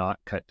should not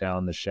cut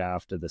down the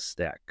shaft of the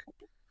stick.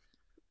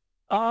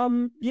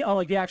 Yeah,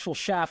 like the actual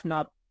shaft,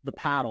 not the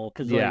paddle,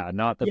 because like, Yeah,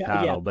 not the yeah.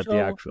 paddle, but the So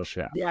actual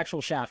shaft. the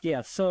actual shaft,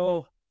 yeah.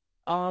 So,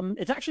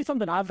 it's actually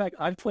something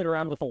I've played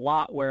around with a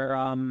lot, where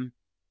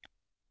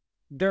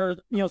there,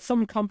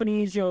 some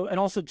companies, and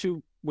also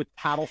too with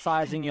paddle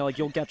sizing, like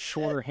you'll get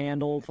shorter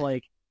handles,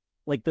 like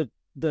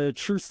the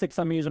true sticks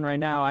I'm using right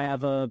now. I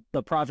have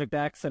the Project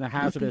X and a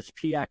Hazardous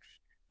PX.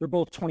 They're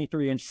both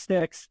 23-inch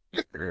sticks,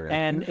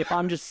 and if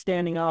I'm just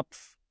standing up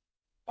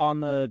on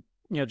the,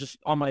 just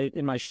on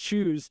in my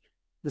shoes,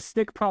 the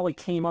stick probably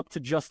came up to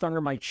just under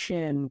my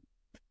chin,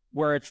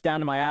 where it's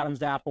down to my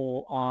Adam's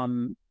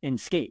apple in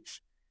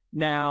skates.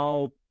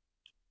 Now,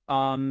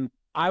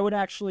 I would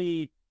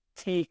actually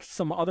take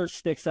some other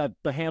sticks that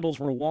the handles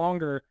were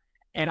longer,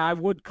 and I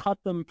would cut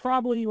them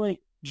probably like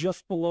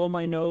just below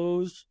my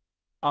nose.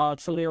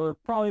 So they were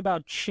probably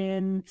about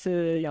chin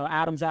to,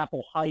 Adam's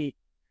apple height.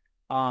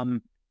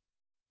 Um,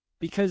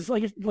 because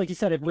like you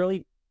said, it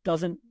really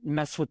doesn't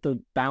mess with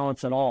the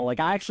balance at all. Like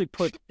I actually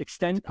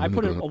I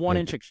put a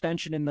 1-inch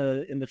extension in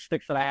the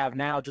sticks that I have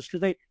now, just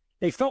because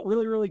they felt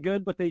really, really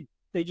good, but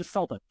they just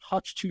felt a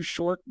touch too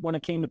short when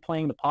it came to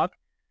playing the puck.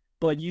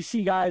 But you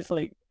see guys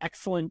like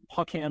excellent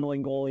puck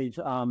handling goalies.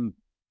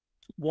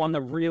 One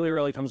that really,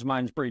 really comes to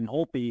mind is Braden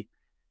Holtby.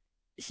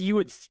 He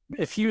would,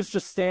 if he was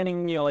just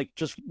standing, like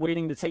just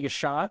waiting to take a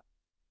shot,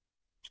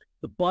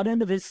 the butt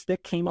end of his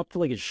stick came up to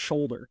like his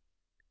shoulder.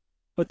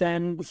 But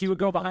then he would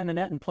go behind the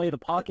net and play the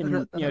puck,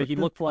 and he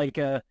looked like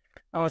I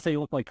don't want to say he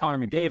looked like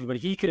Connor McDavid, but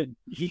he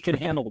could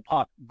handle the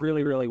puck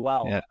really, really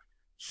well. Yeah.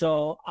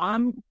 So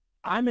I'm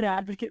an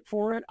advocate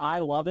for it. I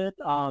love it.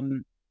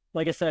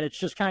 Like I said, it's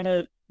just kind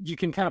of you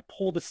can kind of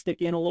pull the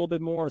stick in a little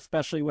bit more,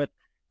 especially with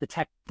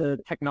the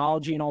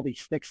technology and all these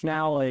sticks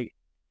now.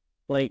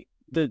 Like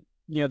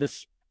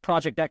this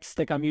Project X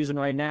stick I'm using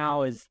right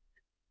now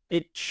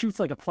it shoots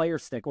like a player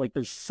stick. Like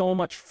there's so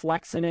much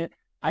flex in it.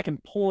 I can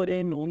pull it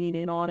in, lean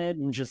in on it,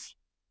 and just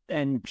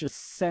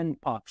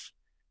send pucks.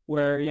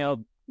 Where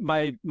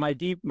my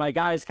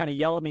guys kind of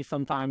yell at me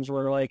sometimes.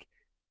 Where like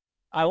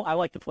I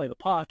like to play the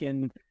puck,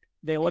 and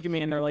they look at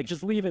me and they're like,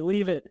 "Just leave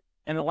it."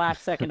 And the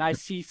last second, I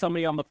see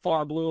somebody on the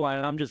far blue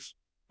line,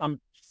 and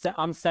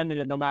I'm sending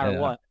it no matter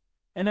what.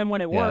 And then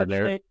when it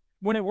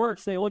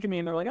works, they look at me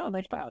and they're like, "Oh,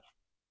 nice pass."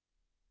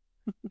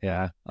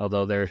 Yeah,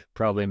 although they're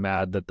probably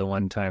mad that the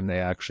one time they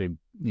actually,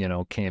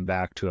 came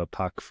back to a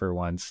puck for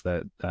once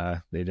that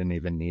they didn't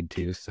even need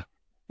to. So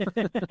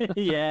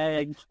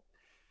yeah,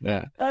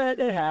 yeah,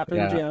 it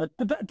happens. yeah,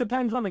 It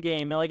depends on the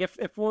game. Like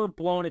if we're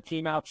blowing a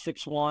team out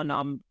 6-1,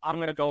 I'm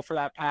gonna go for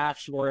that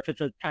pass. Or if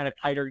it's a kind of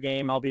tighter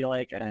game, I'll be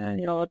like,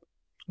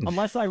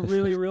 unless I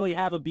really really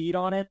have a beat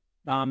on it,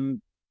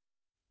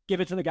 give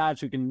it to the guys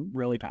who can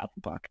really pass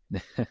the puck.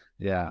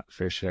 yeah,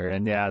 for sure.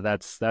 And yeah,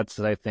 that's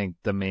I think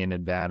the main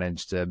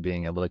advantage to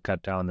being able to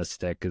cut down the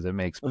stick, because it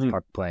makes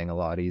puck playing a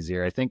lot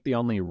easier. I think the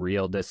only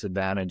real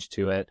disadvantage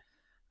to it,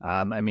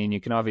 I mean,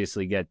 you can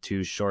obviously get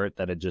too short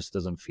that it just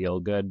doesn't feel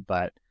good,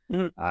 but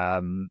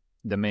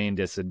the main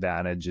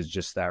disadvantage is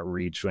just that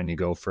reach when you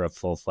go for a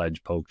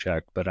full-fledged poke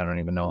check. But I don't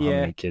even know how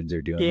many kids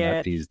are doing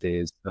that these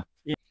days. So.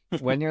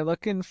 When you're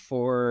looking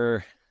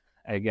for,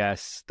 I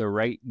guess, the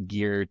right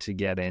gear to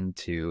get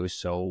into,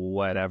 so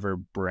whatever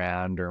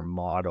brand or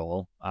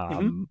model,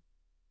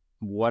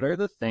 what are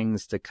the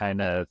things to kind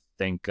of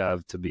think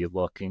of to be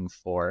looking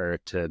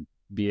for to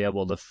be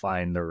able to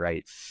find the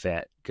right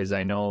fit? Because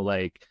I know,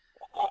 like,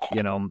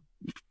 you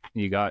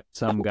got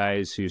some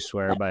guys who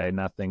swear by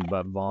nothing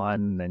but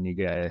Vaughn, and then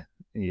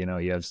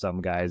you have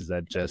some guys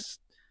that just,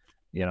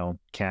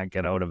 can't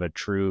get out of a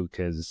true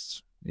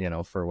because,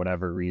 for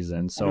whatever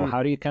reason. So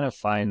how do you kind of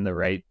find the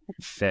right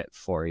fit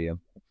for you?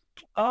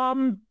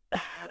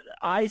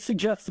 I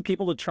suggest to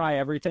people to try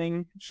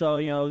everything. So,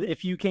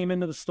 if you came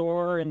into the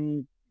store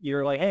and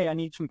you're like, hey, I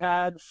need some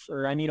pads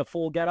or I need a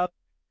full getup,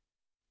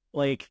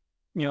 like,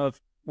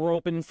 if we're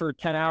open for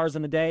 10 hours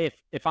in a day,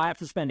 if I have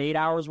to spend 8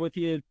 hours with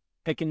you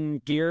picking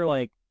gear,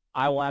 like,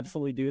 I will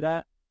absolutely do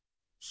that.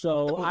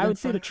 So I would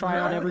say to try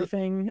on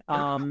everything.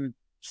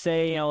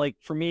 Say, like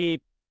for me,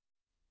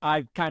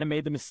 I kind of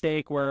made the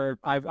mistake where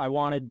I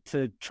wanted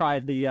to try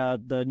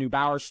the new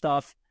Bauer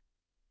stuff.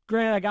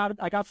 Granted,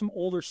 I got some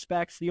older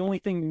specs. The only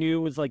thing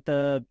new was like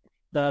the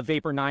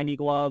Vapor 90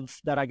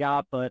 gloves that I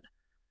got, but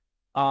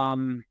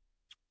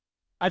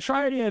I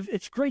tried it.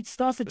 It's great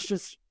stuff. It's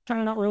just kind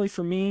of not really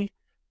for me.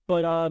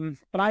 But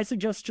I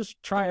suggest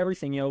just try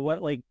everything.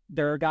 Like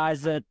there are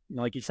guys that,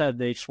 like you said,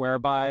 they swear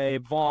by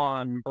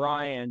Vaughn,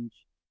 Bryant,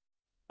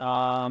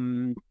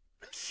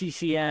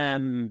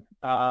 CCM.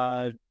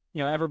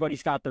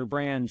 Everybody's got their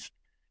brands,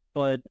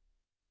 but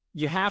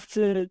you have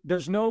to.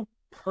 There's no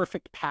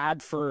perfect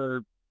pad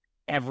for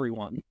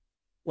everyone.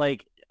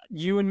 Like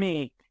you and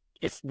me,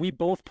 if we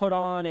both put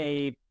on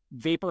a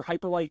Vapor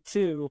Hyperlight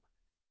 2,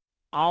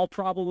 I'll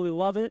probably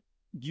love it.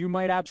 You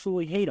might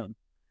absolutely hate them.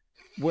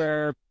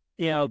 Where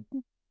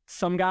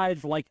some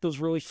guys like those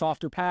really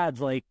softer pads,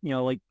 like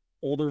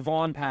older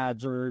Vaughn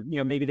pads, or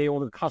maybe they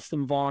order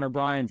custom Vaughn or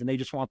Bryans and they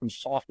just want them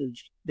soft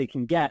as they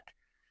can get.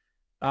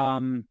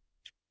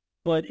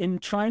 But in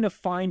trying to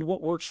find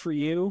what works for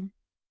you,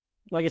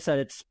 like I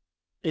said,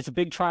 it's a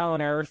big trial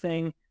and error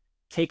thing.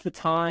 Take the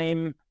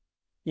time.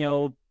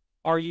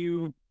 Are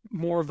you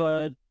more of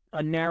a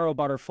narrow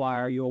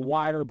butterfly? Are you a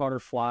wider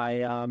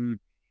butterfly?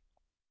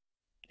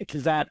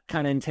 Because that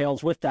kind of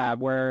entails with that,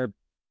 where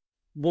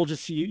we'll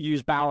just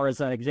use Bauer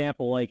as an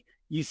example. Like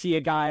you see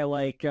a guy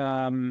like Jake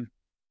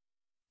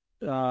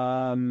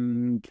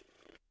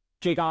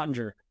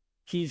Ottinger.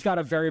 He's got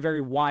a very,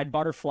 very wide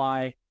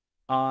butterfly.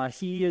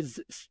 He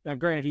is,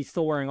 granted, he's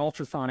still wearing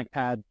ultrasonic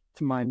pad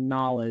to my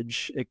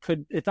knowledge.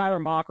 It's either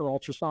mock or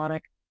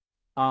ultrasonic.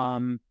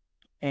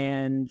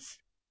 And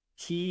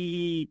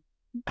he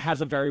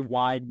has a very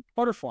wide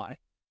butterfly.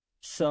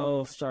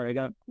 So, sorry, I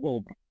got a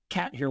little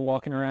cat here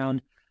walking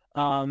around.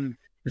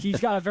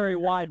 He's got a very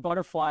wide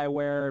butterfly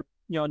where,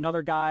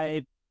 another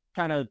guy,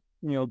 kind of,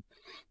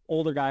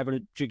 older guy, but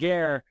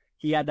McGirr,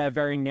 he had that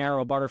very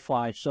narrow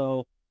butterfly.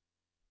 So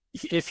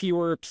if he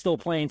were still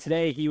playing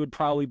today, he would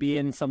probably be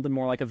in something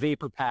more like a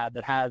Vapor pad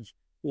that has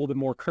a little bit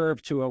more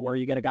curve to it, where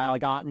you get a guy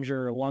like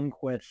Ottinger,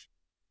 Lundqvist,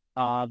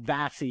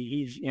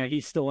 Vassy.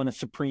 He's still in a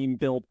Supreme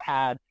build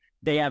pad.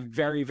 They have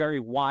very, very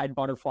wide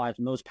butterflies,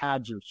 and those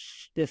pads are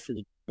stiff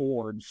as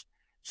boards.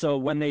 So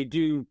when they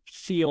do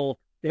seal,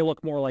 they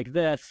look more like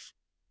this,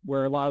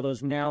 where a lot of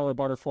those narrower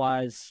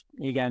butterflies,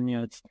 again,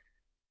 it's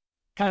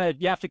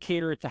you have to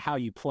cater it to how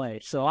you play.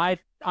 So I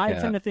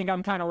tend to think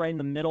I'm kind of right in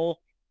the middle,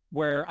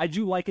 where I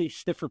do like a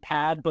stiffer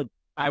pad, but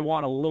I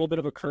want a little bit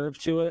of a curve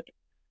to it.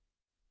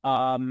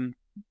 And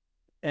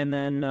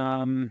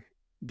then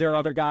there are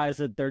other guys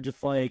that they're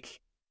just like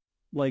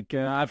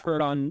I've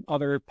heard on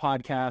other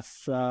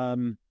podcasts.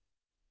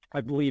 I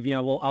believe,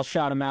 I'll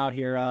shout him out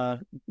here.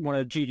 One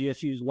of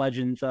GGSU's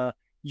legends,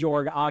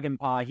 Jorg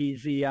Agenpa.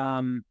 He's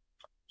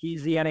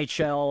the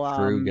NHL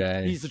true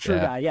guy. He's the true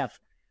guy. Yes.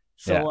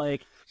 So I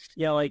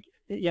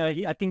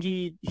think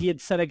he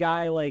had said a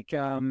guy like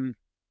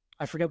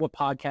I forget what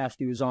podcast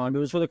he was on. It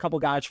was with a couple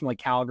guys from like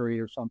Calgary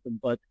or something.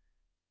 But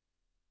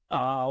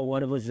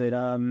what was it?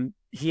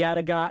 He had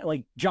a guy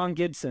like John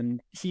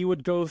Gibson. He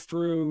would go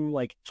through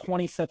like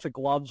 20 sets of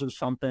gloves or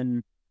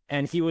something,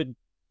 and he would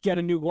get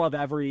a new glove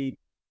every,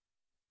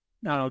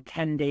 I don't know,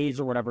 10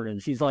 days or whatever it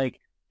is. He's like,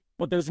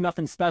 but there's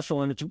nothing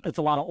special, and it's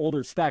a lot of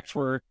older specs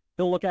where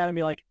he'll look at it and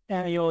be like,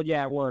 yeah,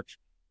 it works.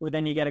 Where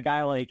then you get a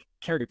guy like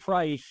Carey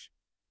Price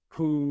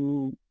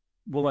who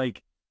will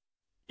like,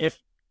 if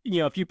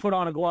you put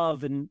on a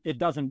glove and it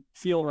doesn't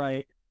feel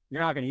right,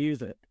 you're not going to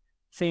use it.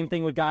 Same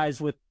thing with guys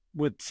with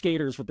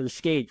skaters with their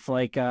skates,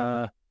 like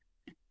who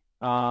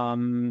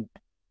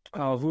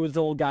was the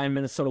old guy in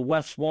Minnesota,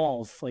 Wes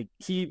Walls. Like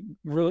he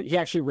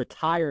actually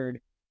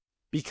retired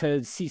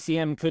because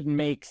CCM couldn't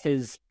make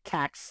his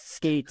Cax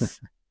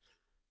skates.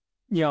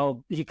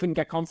 He couldn't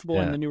get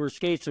comfortable in the newer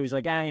skates, so he's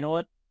like, you know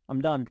what,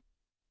 I'm done.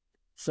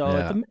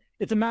 So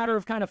it's a matter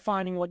of kind of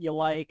finding what you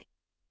like.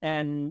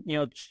 And you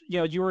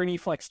were an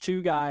eFlex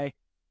 2 guy.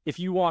 If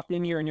you walked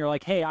in here and you're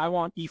like, hey, I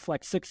want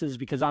eFlex 6s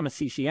because I'm a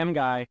CCM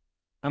guy,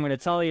 I'm going to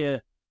tell you,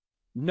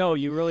 no,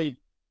 you really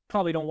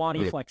probably don't want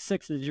eFlex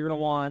 6s. You're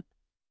going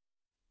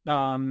to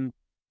want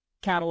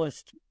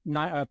Catalyst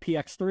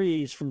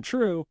PX3s from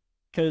True,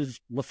 because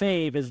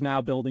Lefebvre is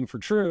now building for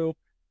True.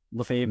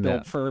 Lefebvre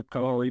built for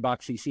Koho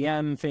Reebok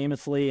CCM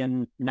famously,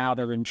 and now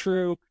they're in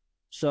True.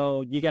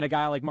 So you get a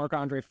guy like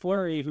Marc-Andre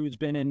Fleury, who's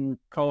been in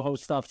Koho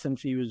stuff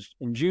since he was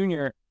in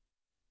junior.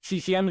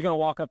 CCM is going to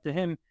walk up to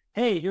him,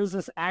 hey, here's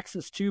this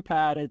Axis 2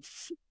 pad.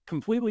 It's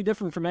completely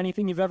different from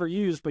anything you've ever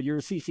used, but you're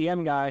a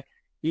CCM guy.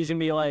 He's going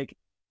to be like,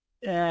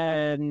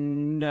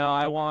 no,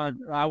 I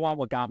want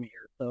what got me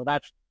here. So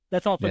that's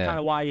also kind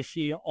of why you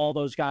see all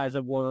those guys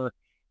that were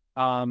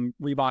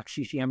Reebok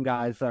CCM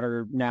guys that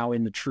are now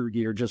in the True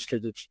gear, just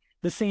because it's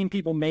the same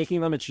people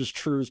making them. It's just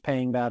True's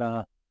paying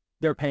that,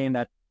 they're paying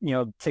that,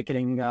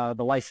 ticketing,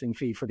 the licensing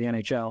fee for the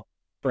NHL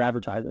for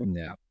advertising.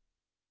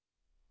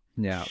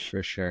 Yeah,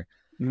 for sure.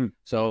 Mm-hmm.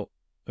 So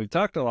we've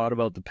talked a lot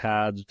about the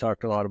pads, we've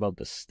talked a lot about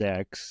the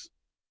sticks.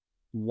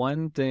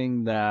 One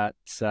thing that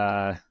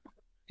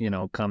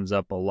comes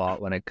up a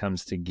lot when it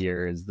comes to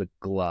gear is the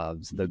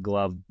gloves, the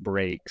glove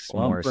breaks,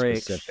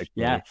 specifically.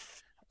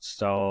 Yes.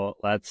 So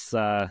let's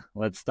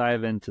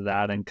dive into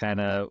that and kind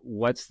of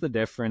what's the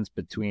difference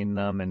between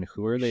them and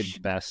who are they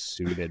best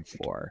suited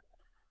for?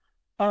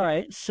 All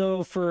right.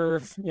 So for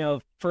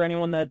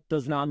anyone that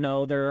does not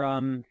know, they're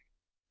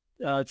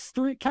it's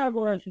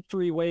categorized in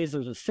 3 ways.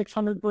 There's a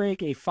 600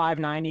 break, a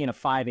 590, and a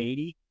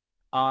 580.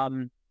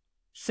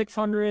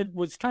 600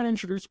 was kind of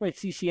introduced by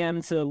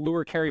CCM to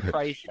lure Carey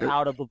Price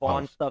out of the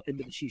Vaughn stuff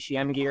into the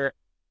CCM gear.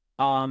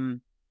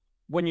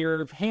 When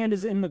your hand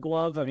is in the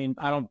glove, I mean,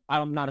 I'm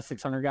not a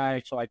 600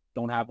 guy, so I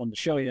don't have one to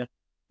show you.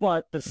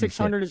 But the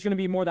 600 is going to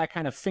be more that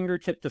kind of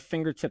fingertip to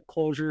fingertip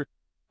closure.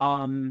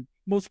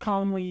 Most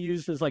commonly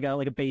used as like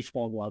a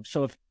baseball glove.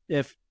 So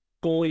if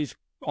goalies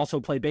also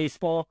play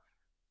baseball,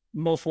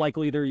 most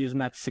likely they're using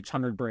that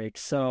 600 break.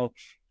 So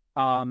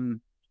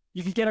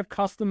you can get a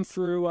custom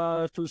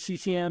through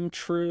CCM,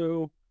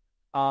 True.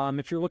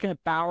 If you're looking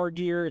at Bauer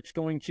gear, it's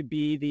going to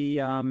be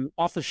the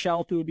off the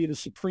shelf. It would be the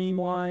Supreme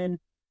line.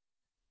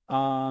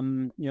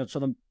 So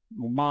the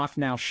Moth,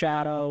 now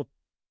Shadow.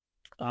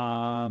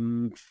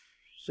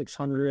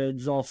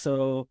 600s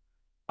also.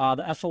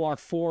 The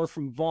SLR4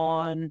 from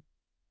Vaughn.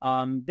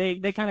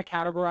 They kind of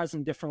categorize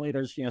them differently.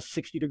 There's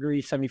 60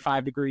 degree,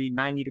 75 degree,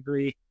 90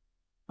 degree.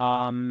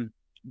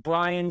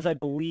 Brian's, I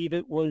believe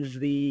it was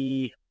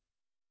the,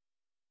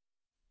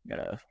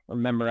 gotta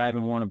remember, I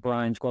haven't worn a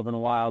Brian's glove in a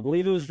while. I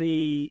believe it was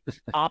the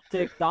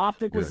Optic. The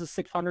Optic was the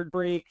 600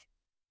 break.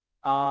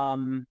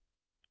 The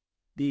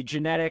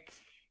Genetic,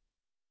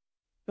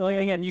 like,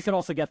 again, you can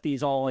also get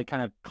these all like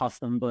kind of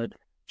custom, but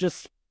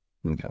just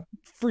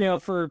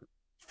for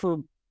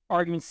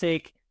argument's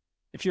sake,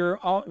 if you're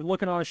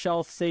looking on a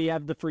shelf, say you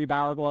have the 3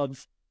 Bauer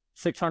gloves,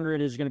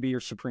 600 is going to be your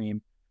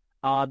Supreme.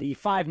 The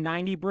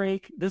 590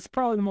 break, this is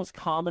probably the most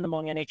common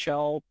among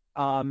NHL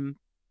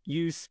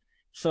use.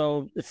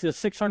 So if the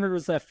 600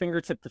 was that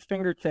fingertip to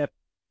fingertip,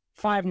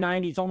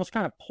 590 is almost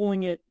kind of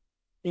pulling it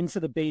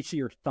into the base of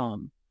your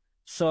thumb.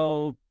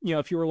 So,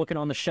 if you were looking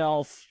on the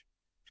shelf,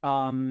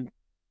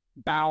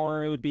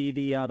 Bauer, it would be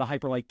the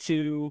Hyperlight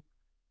 2.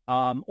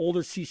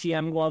 Older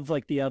CCM gloves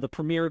like the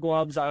Premier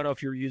gloves. I don't know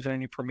if you're using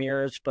any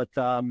Premiers, but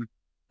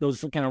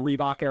those kind of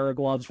Reebok era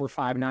gloves were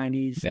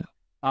 590s. Yeah.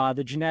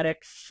 The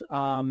Genetics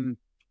from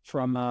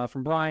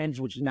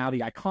Brian's, which is now the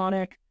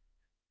Iconic.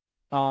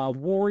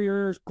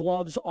 Warriors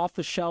gloves off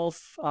the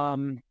shelf.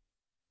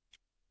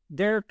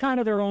 They're kind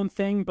of their own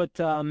thing, but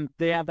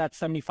they have that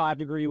 75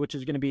 degree, which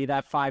is going to be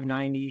that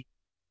 590.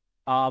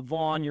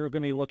 Vaughn, you're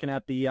going to be looking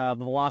at the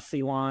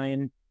velocity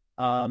line.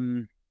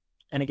 And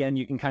again,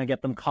 you can kind of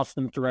get them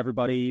custom through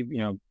everybody,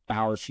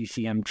 Bauer,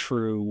 CCM,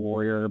 True,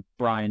 Warrior,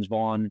 Brian's,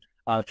 Vaughn,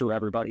 through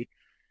everybody.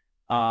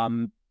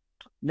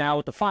 Now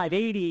with the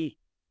 580,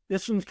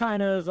 this one's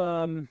kind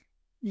of,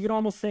 you could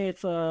almost say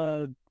it's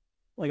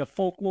like a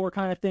folklore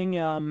kind of thing.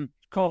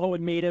 Coho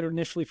had made it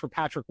initially for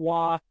Patrick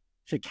Waugh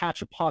to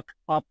catch a puck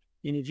up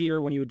in his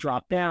ear when he would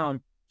drop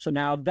down. So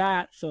now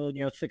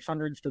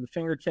 600s to the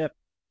fingertip,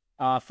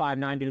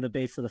 590 to the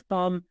base of the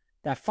thumb.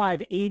 That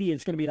 580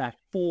 is going to be that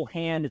full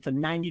hand. It's a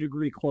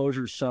 90-degree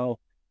closure. So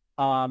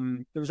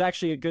there was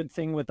actually a good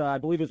thing with, I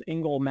believe it was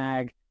Ingle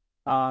Mag.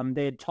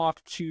 They had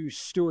talked to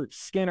Stuart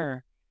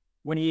Skinner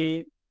when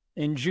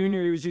in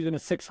junior, he was using a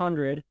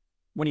 600.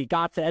 When he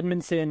got to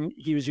Edmonton,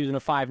 he was using a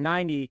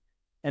 590.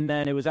 And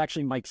then it was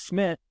actually Mike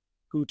Smith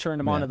who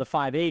turned him on to the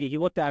 580. He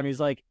looked at him. He's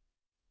like,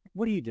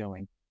 "What are you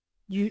doing?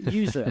 You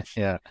use this."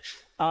 Yeah.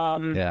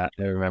 I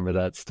remember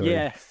that story.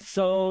 Yeah.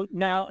 So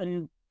now,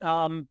 and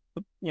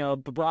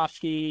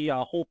Bobrovsky,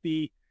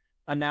 Holtby,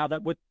 and now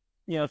that with,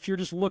 if you're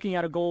just looking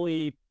at a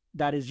goalie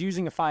that is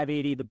using a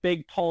 580, the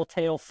big tall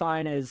tale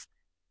sign is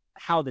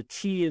how the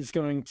T is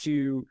going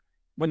to,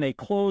 when they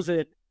close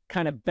it,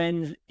 kind of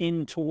bend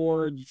in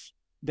towards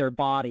their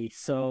body.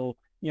 So,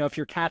 if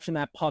you're catching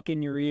that puck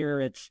in your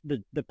ear, it's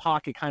the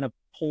pocket kind of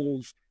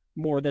pulls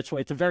more this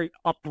way. It's a very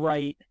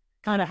upright,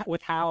 kind of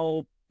with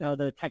how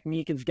the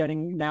technique is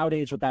getting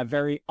nowadays with that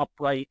very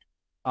upright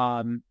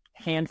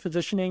hand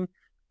positioning.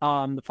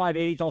 The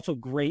 580 is also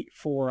great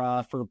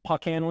for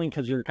puck handling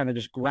because you're kind of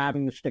just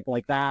grabbing the stick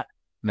like that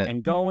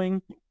and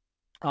going.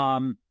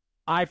 I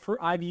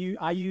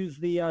use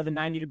the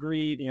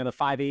 90-degree, the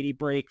 580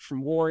 break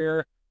from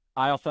Warrior.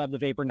 I also have the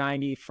Vapor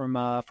 90 from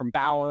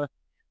Bauer.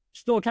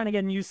 Still kind of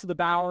getting used to the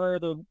Bauer.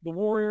 The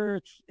Warrior,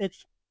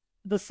 it's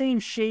the same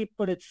shape,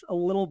 but it's a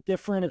little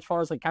different as far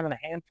as like kind of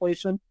the hand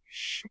placement.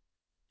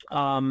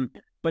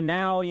 But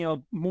now,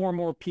 more and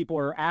more people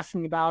are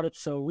asking about it,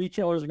 so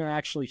retailers are going to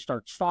actually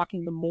start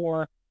stocking them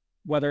more,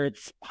 whether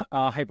it's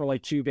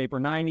Hyperlight 2,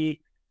 Vapor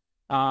 90.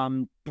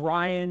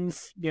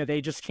 Brian's, they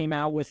just came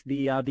out with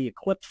the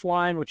Eclipse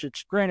line, which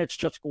it's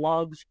just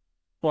gloves,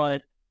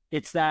 but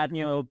it's that,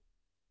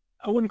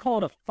 I wouldn't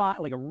call it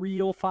a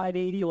real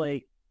 580.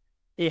 Like,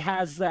 it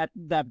has that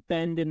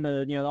bend in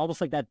the,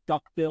 almost like that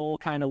duckbill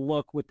kind of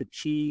look with the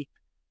T.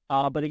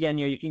 But again,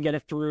 you can get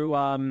it through,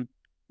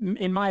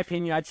 in my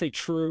opinion, I'd say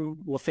True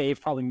Lefebvre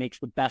probably makes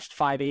the best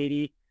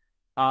 580.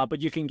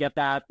 But you can get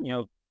that,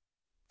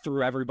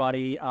 through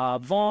everybody.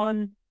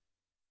 Vaughn,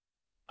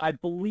 I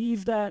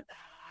believe I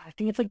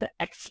think it's like the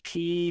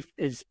XP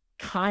is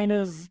kind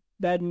of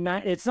that.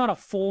 It's not a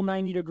full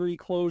 90-degree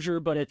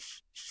closure, but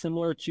it's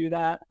similar to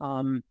that.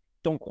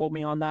 Don't quote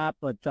me on that,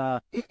 but yeah,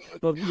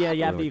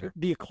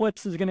 the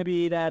Eclipse is going to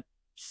be that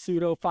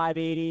pseudo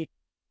 580,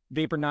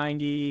 Vapor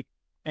 90,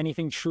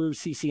 anything True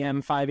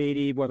CCM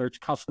 580, whether it's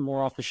custom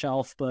or off the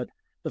shelf. But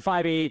the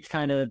 580 is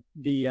kind of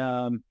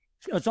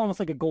it's almost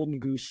like a golden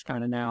goose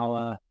kind of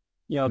now.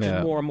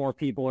 Because more and more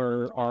people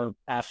are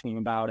asking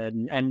about it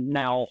and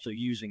now also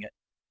using it.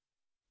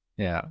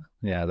 Yeah,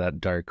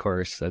 that dark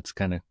horse that's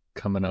kind of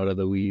coming out of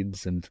the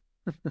weeds and.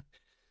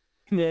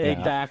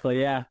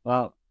 Exactly. Yeah.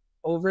 Well,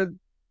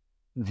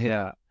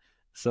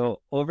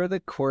 so over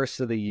the course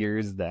of the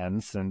years then,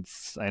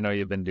 since I know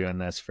you've been doing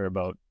this for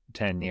about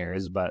 10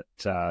 years, but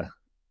I've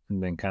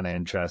been kind of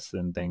interested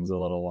in things a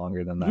little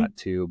longer than that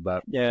too.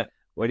 But yeah,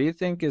 what do you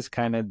think is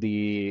kind of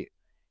the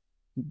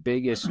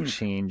biggest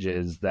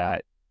changes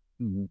that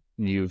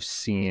you've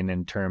seen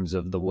in terms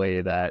of the way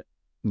that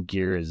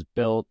gear is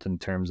built, in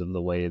terms of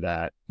the way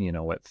that,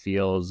 it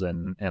feels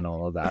and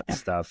all of that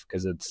stuff?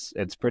 Because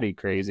it's pretty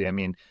crazy. I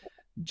mean,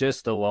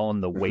 just alone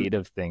the weight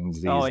of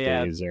things these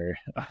days are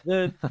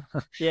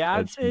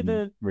I'd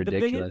say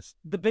ridiculous.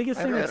 The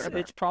biggest thing is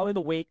it's probably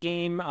the weight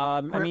game.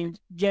 I mean,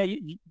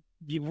 you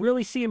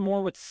really see it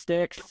more with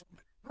sticks.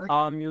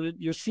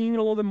 You're seeing it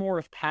a little bit more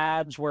with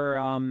pads where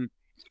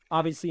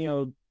obviously,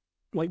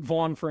 like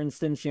Vaughn, for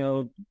instance,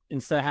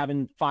 instead of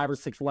having 5 or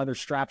 6 leather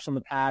straps on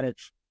the pad,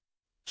 it's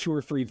 2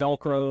 or 3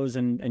 Velcros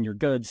and you're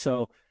good.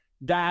 So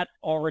that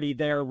already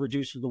there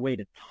reduces the weight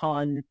a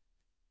ton.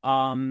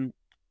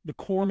 The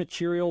core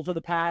materials of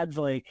the pads,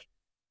 like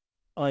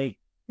I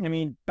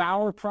mean,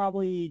 Bauer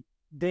probably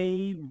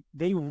they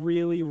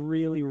really,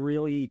 really,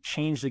 really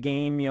changed the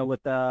game,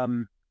 with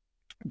the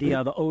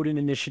Odin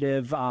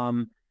initiative,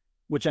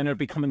 which ended up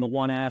becoming the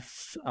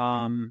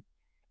 1Fs,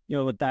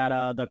 with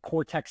that the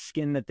Cortex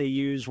skin that they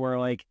use, where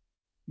like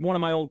one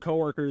of my old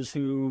coworkers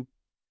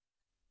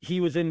he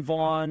was in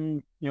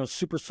Vaughn,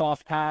 super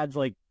soft pads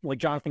like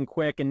Jonathan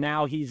Quick, and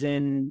now he's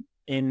in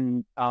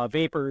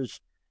Vapors.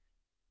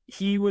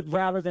 He would,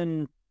 rather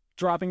than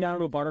dropping down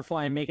to a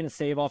butterfly and making a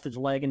save off his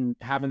leg and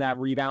having that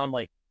rebound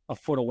like a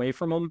foot away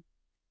from him,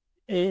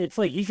 it's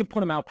like he could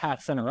put him out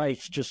past center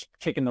ice, just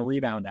kicking the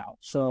rebound out.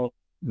 So,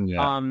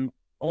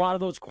 a lot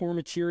of those core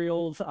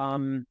materials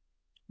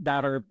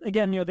that are,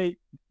 again,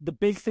 the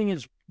big thing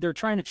is they're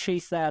trying to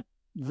chase that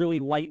really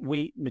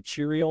lightweight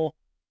material,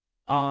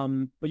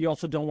 but you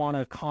also don't want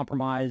to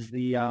compromise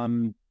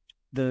the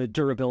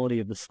durability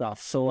of the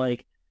stuff. So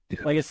like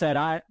I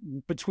said,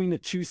 between the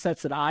two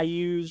sets that I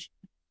use,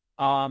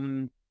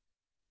 in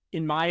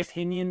my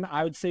opinion,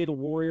 I would say the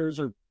Warriors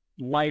are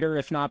lighter,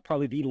 if not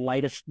probably the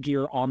lightest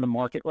gear on the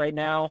market right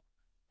now.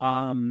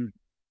 And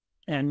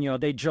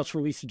they just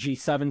released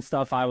G7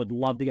 stuff. I would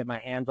love to get my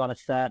hands on a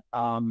set,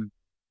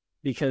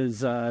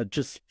 because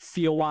just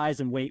feel wise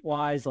and weight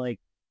wise, like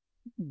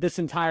this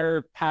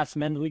entire past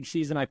men's league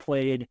season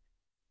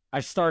I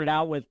started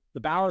out with the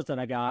Bowers that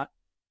I got.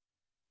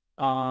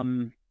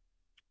 And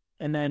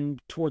then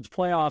towards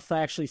playoffs,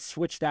 I actually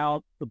switched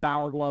out the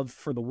Bauer glove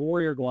for the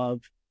Warrior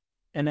glove.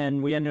 And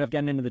then we ended up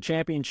getting into the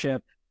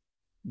championship.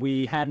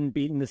 We hadn't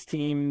beaten this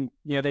team.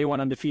 They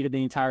went undefeated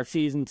the entire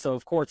season. So,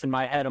 of course, in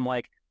my head, I'm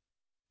like,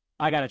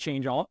 I got to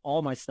change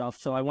all my stuff.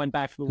 So I went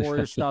back to the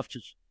Warrior stuff,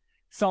 just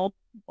felt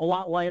a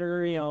lot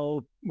lighter,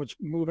 which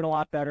moving a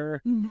lot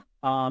better.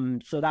 So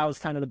that was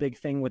kind of the big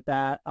thing with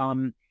that.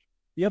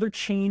 The other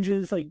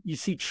changes, like you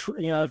see,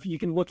 if you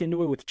can look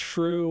into it with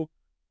True,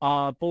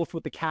 both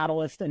with the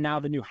Catalyst and now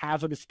the new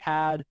Hazardous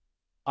pad,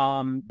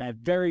 that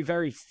very,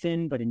 very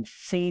thin but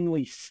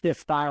insanely stiff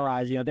thigh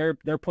rise.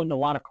 They're putting a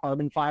lot of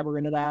carbon fiber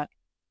into that,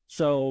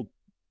 so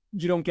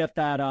you don't get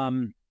that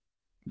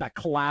that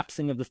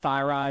collapsing of the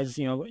thigh rise,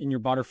 in your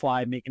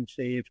butterfly, making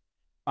save.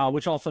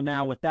 Which also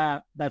now with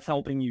that's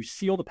helping you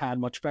seal the pad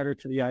much better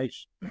to the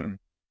ice.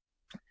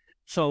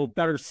 So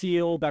better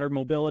seal, better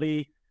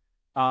mobility.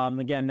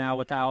 Again, now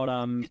without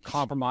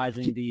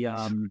compromising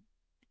the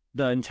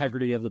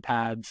integrity of the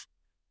pads.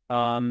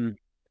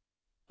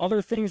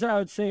 Other things that I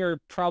would say are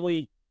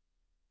probably,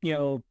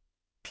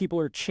 people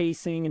are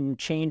chasing and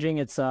changing.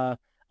 It's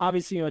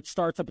obviously, it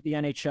starts up at the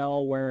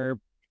NHL where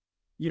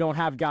you don't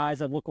have guys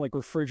that look like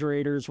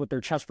refrigerators with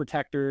their chest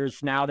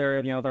protectors. Now they're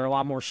a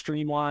lot more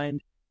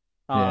streamlined.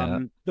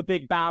 The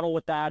big battle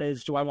with that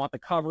is, do I want the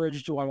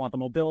coverage? Do I want the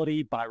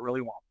mobility? But I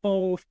really want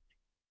both.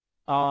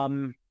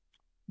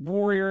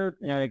 Warrior,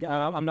 I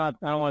don't want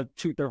to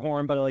toot their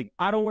horn, but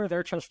I don't wear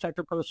their chest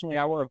protector personally.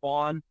 I wear a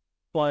Vaughn,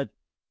 but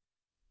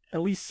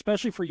at least,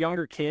 especially for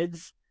younger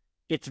kids,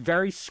 it's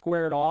very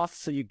squared off,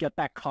 so you get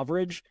that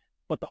coverage.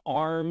 But the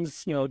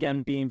arms,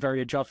 again, being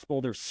very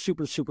adjustable, they're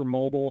super, super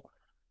mobile.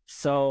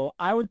 So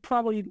I would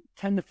probably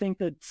tend to think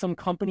that some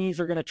companies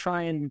are going to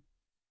try and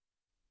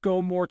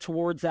go more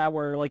towards that,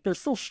 where they're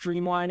still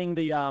streamlining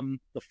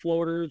the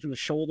floaters and the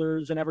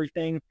shoulders and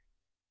everything,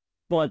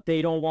 but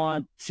they don't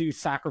want to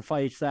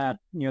sacrifice that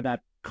that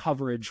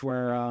coverage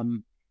where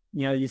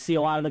you see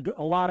a lot of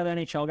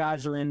NHL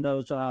guys are in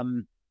those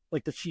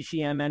like the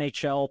CCM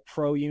NHL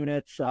Pro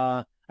units.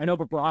 I know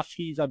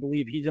Bobrovsky's, I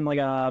believe he's in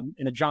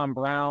in a John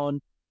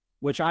Brown,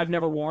 which I've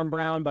never worn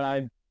Brown, but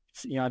I've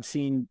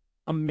seen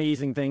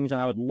amazing things, and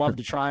I would love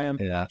to try them.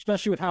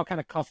 Especially with how kind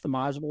of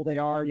customizable they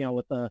are.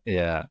 With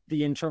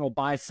the internal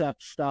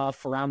bicep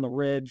stuff around the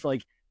ribs.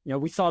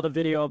 We saw the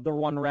video of the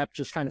one rep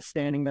just kind of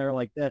standing there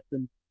like this,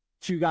 and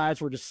two guys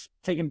were just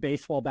taking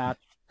baseball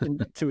bats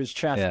to his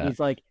chest.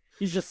 And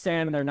he's just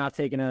standing there, not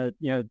taking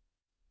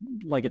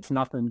like it's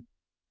nothing.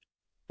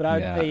 But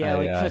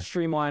just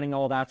streamlining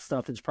all that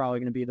stuff is probably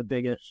going to be the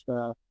biggest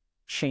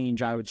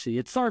change I would see.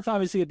 It starts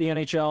obviously at the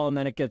NHL, and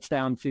then it gets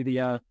down to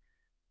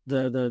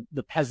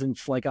the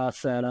peasants like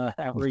us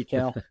at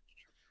retail.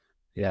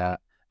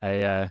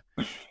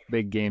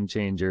 Big game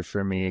changer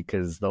for me,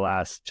 because the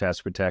last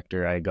chest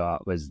protector I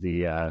got was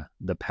the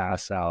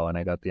Passow, and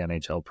I got the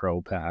NHL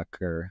Pro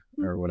Pack or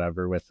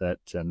whatever with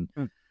it, and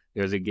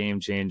it was a game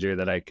changer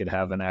that I could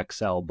have an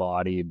XL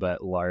body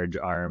but large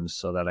arms,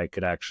 so that I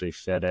could actually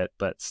fit it,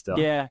 but still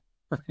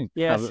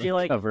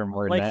cover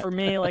more net. For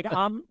me,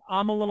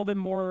 I'm a little bit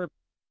more.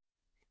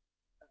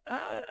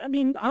 I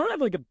mean, I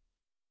don't have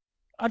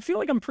I feel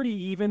like I'm pretty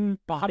even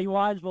body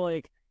wise,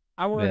 but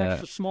I wear an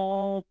extra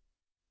small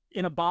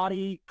in a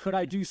body. Could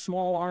I do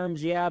small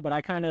arms? Yeah, but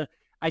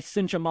I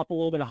cinch them up a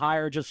little bit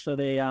higher just so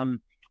they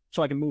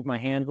so I can move my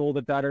hands a little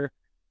bit better.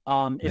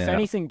 If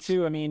anything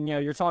too, I mean,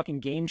 you're talking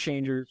game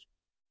changers.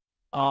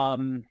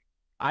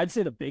 I'd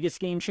say the biggest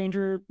game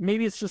changer,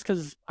 maybe it's just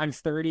because I'm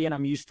 30 and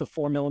I'm used to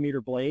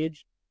 4mm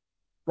blades,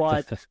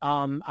 but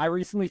I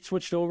recently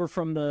switched over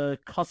from the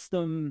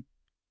custom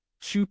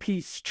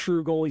 2-piece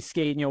True goalie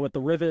skate, with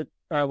the rivet,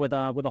 with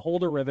a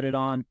holder riveted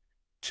on,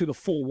 to the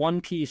full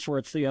 1-piece where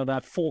it's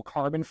that full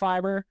carbon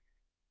fiber.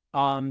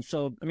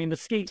 So I mean the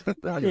skate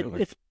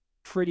it's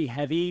pretty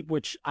heavy,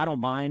 which I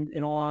don't mind,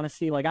 in all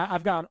honesty.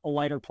 I've got a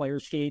lighter player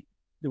skate,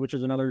 which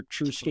is another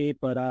True skate,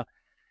 but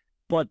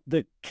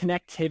the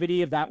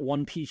connectivity of that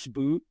 1-piece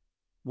boot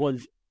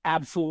was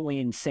absolutely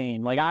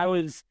insane. I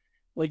was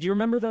do you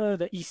remember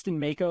the Easton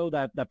Mako,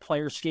 that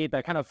player skate,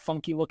 that kind of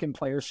funky looking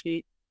player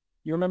skate?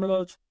 You remember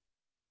those?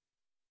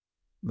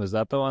 Was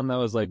that the one that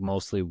was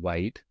mostly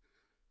white?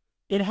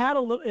 It had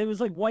it was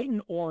white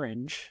and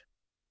orange.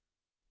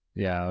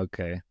 Yeah,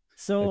 okay.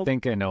 So I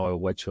think I know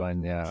which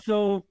one, yeah.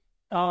 So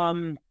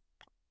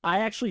I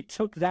actually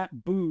took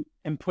that boot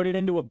and put it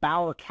into a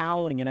Bauer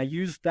cowling, and I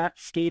used that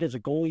skate as a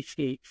goalie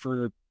skate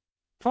for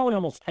probably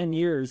almost 10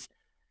 years.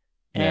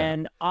 Yeah.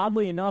 And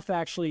oddly enough,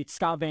 actually,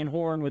 Scott Van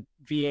Horn with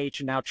VH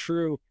and now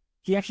True,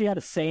 he actually had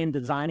a say in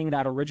designing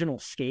that original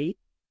skate.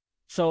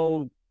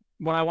 So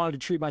when I wanted to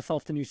treat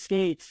myself to new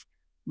skates,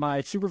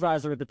 my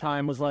supervisor at the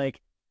time was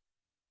like,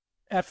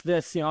 F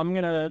this,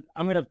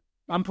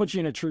 I'm putting you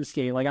in a true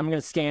skate. Like, I'm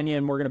going to scan you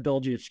and we're going to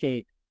build you a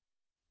skate.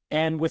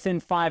 And within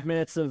 5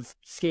 minutes of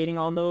skating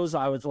on those,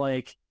 I was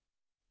like,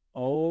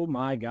 oh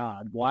my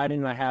God, why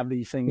didn't I have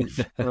these things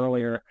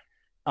earlier?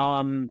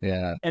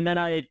 Yeah. And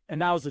that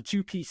was a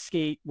 2-piece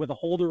skate with a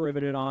holder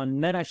riveted on.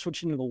 And then I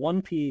switched into the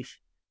 1-piece,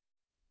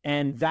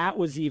 and that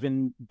was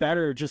even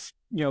better. Just,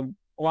 a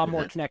lot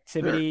more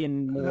connectivity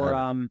and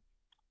more,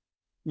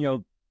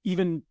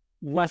 even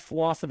less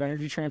loss of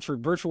energy transfer,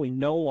 virtually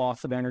no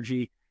loss of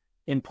energy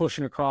in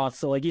pushing across.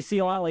 So like you see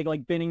a lot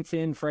like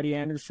Binnington, Freddie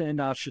Anderson,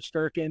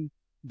 Shesterkin,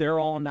 they're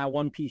all in that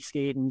 1-piece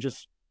skate, and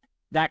just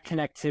that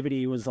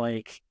connectivity was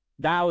like,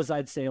 that was,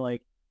 I'd say,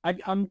 like,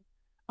 I'm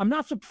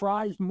not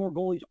surprised more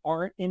goalies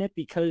aren't in it,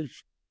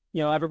 because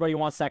everybody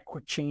wants that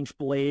quick change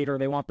blade, or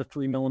they want the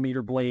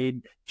 3mm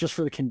blade just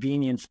for the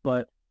convenience.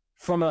 But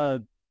from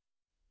a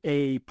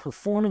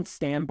performance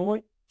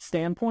standpoint,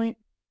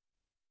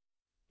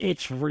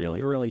 it's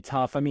really, really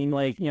tough. I mean,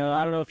 like,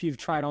 I don't know if you've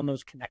tried on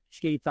those Connect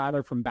skates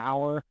either from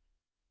Bauer,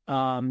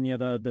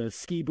 the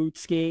ski boot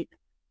skate.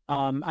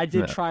 I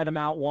did try them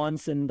out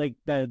once, and like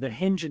the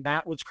hinge in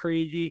that was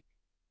crazy,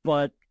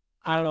 but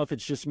I don't know if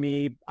it's just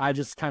me. I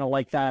just kind of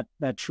like that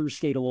true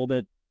skate a little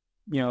bit.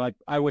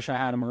 I wish I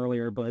had them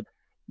earlier, but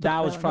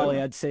that was probably,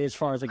 I'd say, as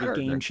far as like a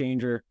game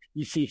changer.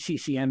 You see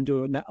CCM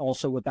doing that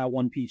also with that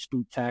 1-piece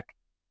boot tech.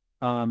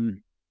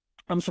 I'm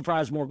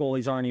surprised more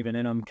goalies aren't even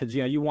in them, because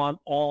you want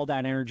all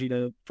that energy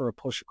for a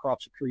push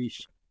across the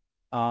crease,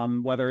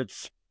 whether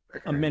it's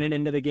a minute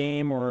into the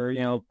game or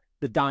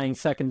the dying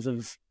seconds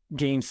of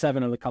Game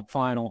 7 of the Cup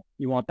final.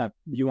 You want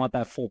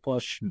that full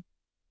push.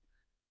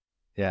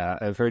 Yeah,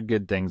 I've heard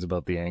good things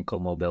about the ankle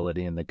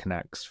mobility and the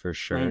connects for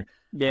sure.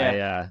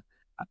 Yeah.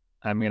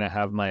 I'm gonna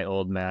have my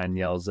old man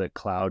yells at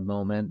cloud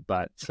moment,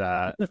 but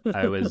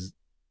I was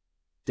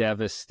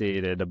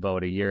devastated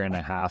about a year and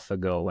a half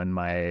ago when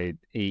my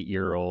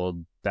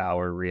 8-year-old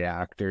Bauer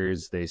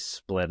reactors, they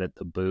split at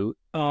the boot.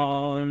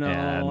 Oh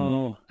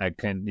no. And I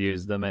couldn't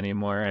use them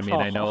anymore. I mean,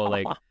 I know,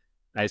 like,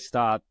 I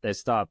stopped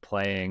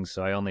playing,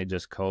 so I only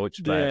just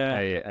coached, but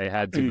I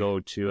had to go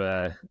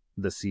to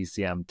the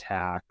CCM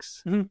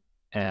tax,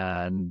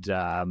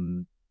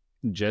 and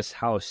just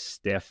how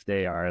stiff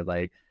they are,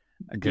 like,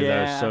 because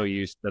I was so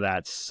used to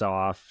that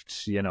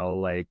soft,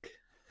 like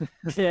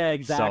yeah,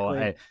 exactly.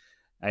 So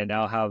I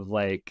now have,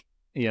 like,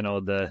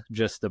 the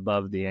just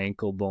above the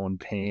ankle bone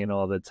pain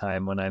all the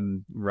time when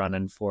I'm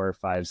running 4 or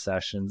 5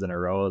 sessions in a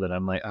row, that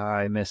I'm like,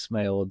 I miss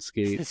my old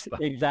skates.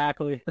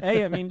 Exactly.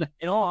 Hey, I mean,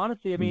 in all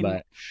honesty, I mean,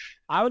 but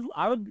I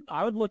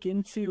would look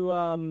into,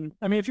 I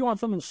mean, if you want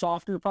something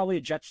softer, probably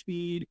a Jet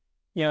Speed,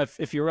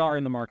 if you are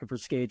in the market for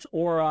skates,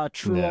 or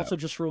True also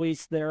just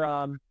released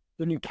their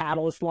new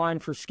Catalyst line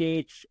for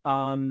skates.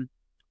 And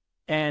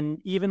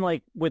even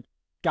like with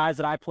guys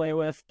that I play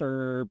with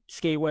or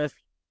skate with,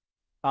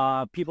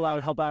 people that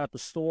would help out at the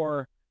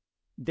store,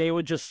 I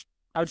would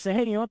say,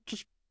 hey,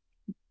 just,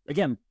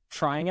 again,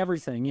 trying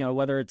everything,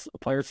 whether it's a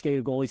player skate,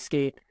 a goalie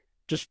skate,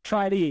 just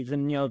try these.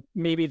 And,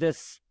 maybe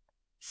this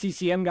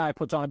CCM guy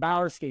puts on a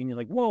Bauer skate and you're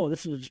like, whoa,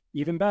 this is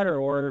even better.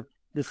 Or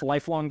this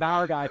lifelong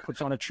Bauer guy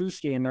puts on a true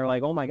skate and they're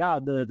like, oh my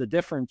God, the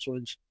difference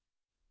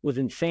was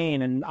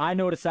insane. And I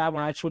noticed that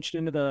when I switched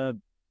into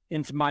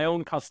my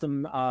own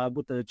custom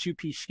with the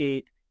 2-piece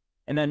skate,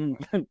 and then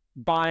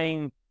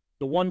buying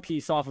the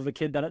 1-piece off of the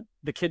kid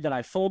that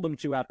I sold them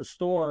to at the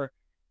store.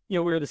 We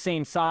were the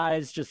same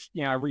size, just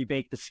I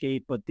rebaked the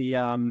skate, but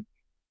that's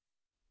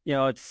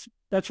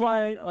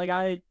why, like,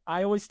 I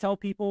always tell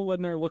people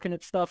when they're looking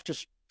at stuff,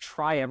 just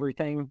try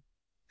everything.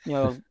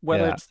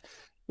 Whether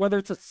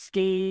it's a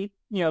skate,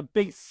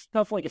 big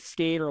stuff like a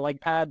skate or leg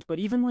pads, but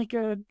even like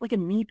a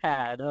knee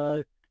pad,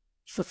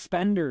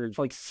 suspenders,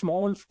 like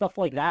smaller stuff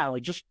like that.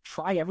 Like, just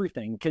try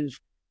everything, because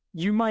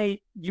you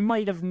might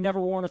have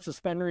never worn a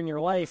suspender in your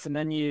life, and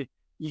then you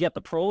get the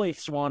Pro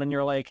Lace one, and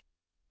you're like,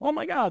 oh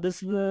my God,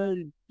 this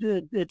is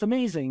it's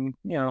amazing.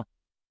 Yeah,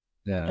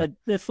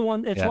 it's the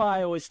one. It's why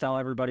I always tell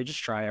everybody,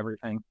 just try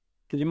everything,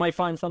 because you might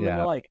find something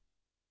you like.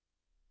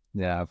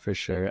 Yeah, for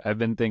sure. I've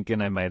been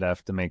thinking I might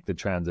have to make the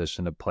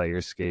transition to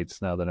player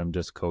skates now that I'm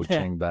just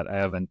coaching, but I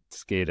haven't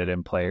skated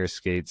in player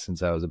skates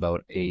since I was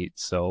about 8,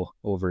 so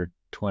over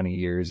 20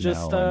 years now.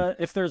 Just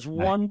if there's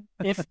one,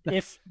 if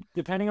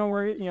depending on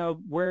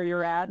where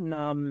you're at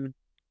and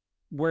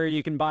where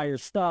you can buy your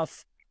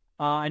stuff.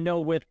 I know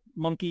with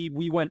Monkey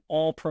we went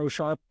all Pro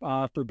Sharp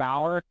through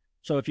Bauer.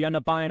 So if you end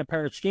up buying a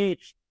pair of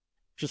skates,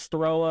 just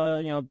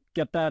throw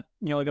get that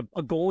like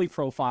a goalie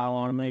profile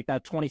on them, like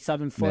that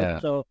 27-foot.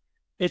 Yeah. So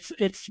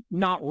it's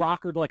not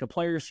rockered like a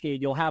player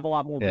skate. You'll have a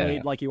lot more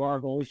blade like you are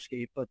a goalie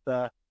skate, but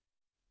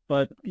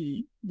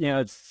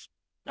it's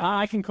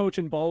I can coach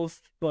in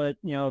both, but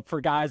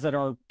for guys that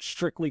are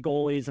strictly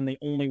goalies and they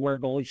only wear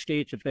goalie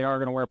skates, if they are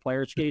going to wear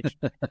player skates,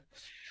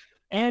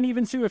 and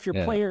even too, if your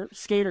Yeah. player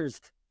skaters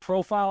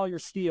profile your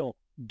steel,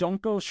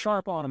 don't go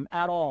sharp on them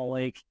at all.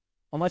 Like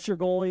unless you're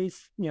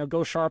goalies,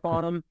 go sharp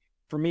on them.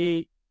 For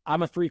me,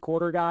 I'm a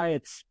 3/4 guy.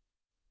 It's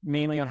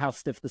mainly on how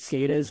stiff the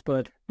skate is,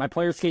 but my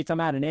player skates,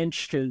 I'm at an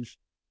inch because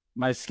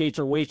my skates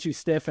are way too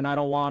stiff, and I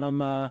don't want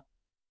them. I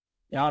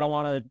don't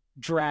want to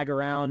drag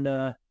around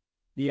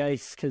the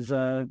ice because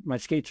my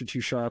skates are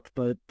too sharp.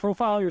 But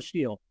profile your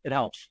steel; it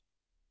helps.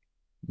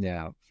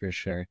 Yeah, for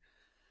sure.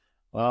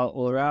 Well,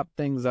 we'll wrap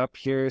things up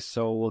here.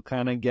 So we'll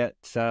kind of get,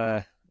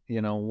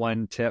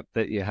 one tip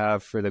that you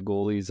have for the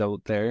goalies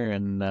out there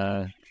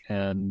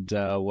and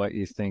what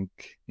you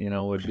think,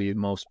 would be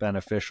most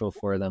beneficial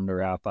for them to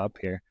wrap up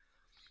here.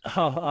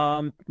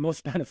 Oh,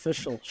 most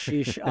beneficial.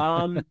 Sheesh.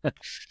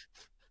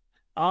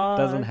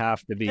 Doesn't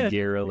have to be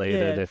gear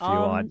related yeah, if you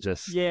want,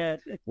 just yeah,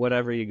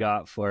 whatever you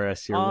got for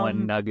us, your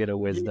one nugget of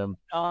wisdom.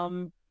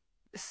 um,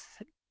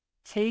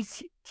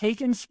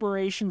 take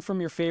inspiration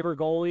from your favorite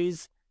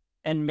goalies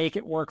and make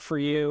it work for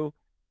you.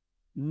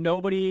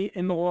 Nobody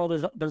in the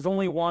world there's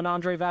only one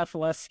Andre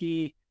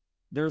Vasilevsky.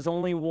 There's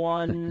only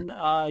one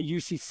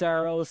UC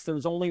Saros.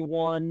 There's only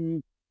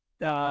one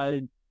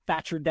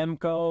Thatcher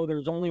Demko.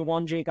 There's only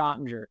one Jake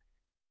Ottinger.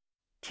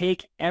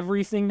 Take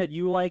everything that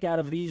you like out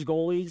of these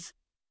goalies,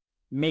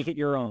 make it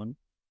your own.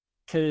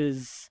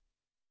 Because,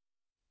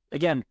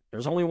 again,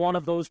 there's only one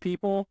of those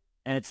people,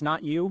 and it's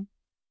not you.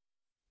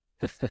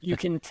 You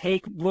can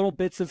take little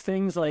bits of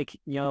things like,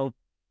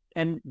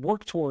 and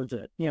work towards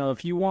it.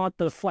 If you want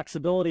the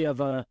flexibility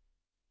of a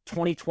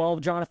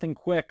 2012 Jonathan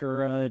Quick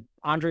or a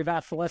Andre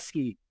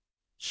Vasilevsky,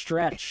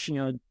 stretch,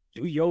 do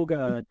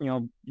yoga,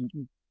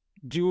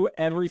 do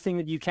everything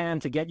that you can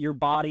to get your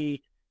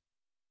body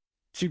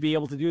to be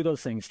able to do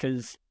those things.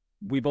 Because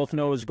we both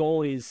know as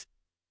goalies,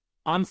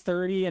 I'm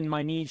 30 and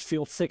my knees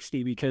feel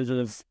 60 because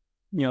of,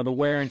 the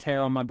wear and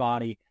tear on my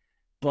body.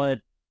 But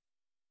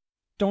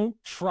don't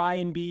try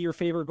and be your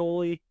favorite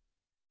goalie.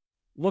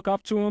 Look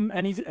up to him,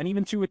 and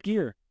even to with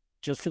gear.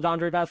 Just because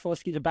Andre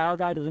Vasilevsky's a Bauer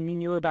guy doesn't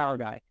mean you're a Bauer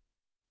guy.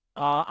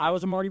 I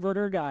was a Marty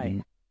Verder guy.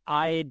 Mm-hmm.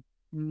 I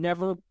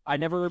never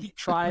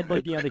tried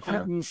the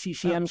Heaton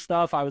CCM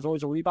stuff. I was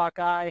always a Reebok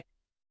guy,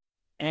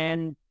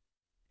 and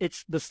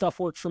the stuff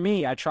worked for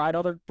me. I tried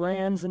other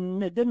brands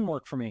and it didn't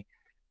work for me.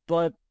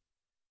 But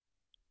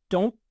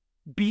don't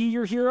be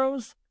your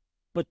heroes,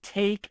 but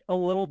take a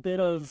little bit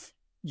of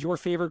your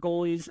favorite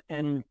goalies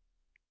and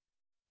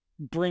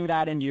bring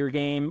that into your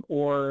game,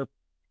 or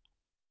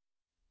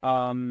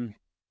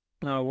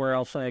where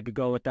else I could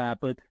go with that.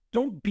 But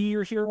don't be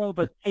your hero,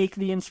 but take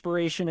the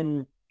inspiration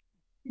and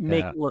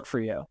make it work for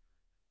you.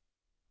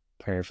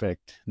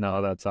 Perfect.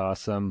 No, that's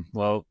awesome.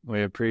 Well,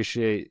 we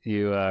appreciate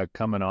you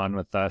coming on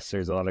with us.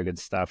 There's a lot of good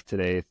stuff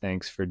today.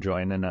 Thanks for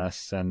joining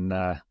us, and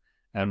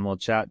we'll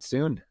chat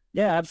soon.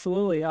 Yeah,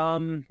 absolutely.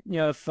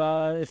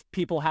 If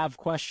people have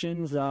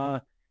questions,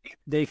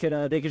 they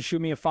could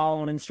shoot me a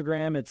follow on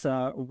Instagram. It's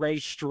Ray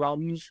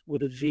Strums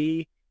with a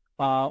Z.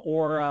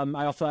 Or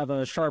I also have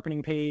a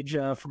sharpening page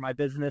for my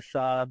business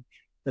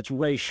that's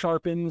Ray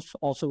Sharpens,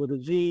 also with a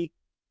Z.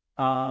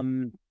 Talk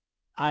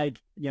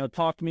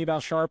to me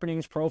about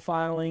sharpenings,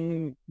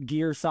 profiling,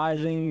 gear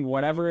sizing,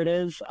 whatever it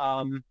is,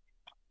 and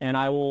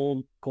I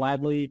will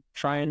gladly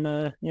try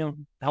and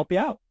help you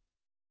out.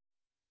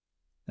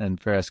 And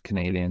for us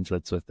Canadians,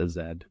 that's with a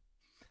Z.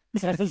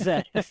 That's a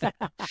Z.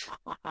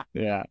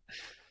 Yeah.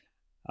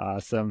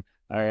 Awesome.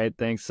 All right.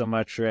 Thanks so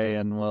much, Ray.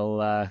 And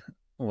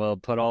we'll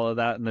put all of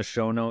that in the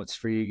show notes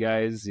for you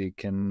guys. You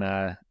can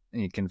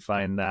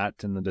find that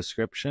in the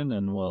description,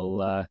 and we'll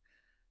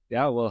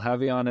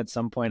have you on at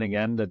some point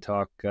again to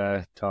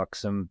talk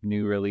some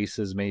new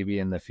releases maybe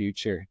in the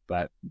future.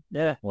 But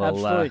yeah,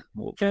 absolutely.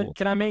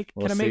 Can I make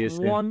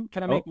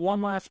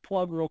one last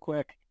plug real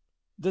quick?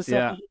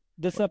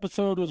 This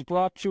episode was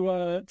brought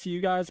to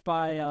you guys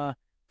by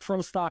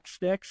Pro Stock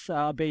Sticks,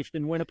 based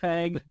in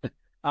Winnipeg.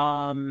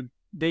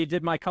 They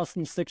did my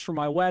custom sticks for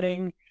my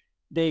wedding.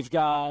 They've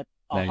got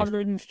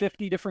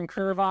 150 different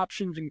curve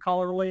options and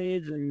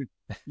colorways, and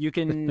you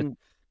can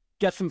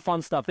get some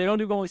fun stuff. They don't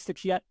do goalie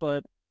sticks yet,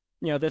 but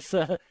this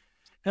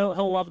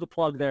he'll love the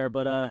plug there.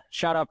 But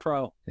shout out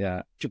Pro.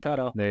 Yeah,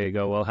 Geppetto. There you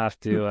go. We'll have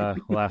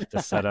to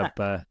set up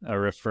a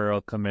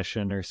referral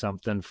commission or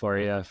something for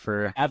you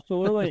for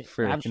absolutely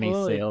any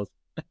sales.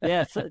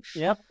 Yes.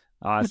 Yep.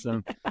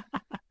 Awesome.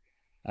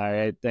 All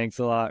right. Thanks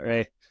a lot,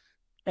 Ray.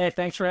 Hey,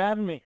 thanks for having me.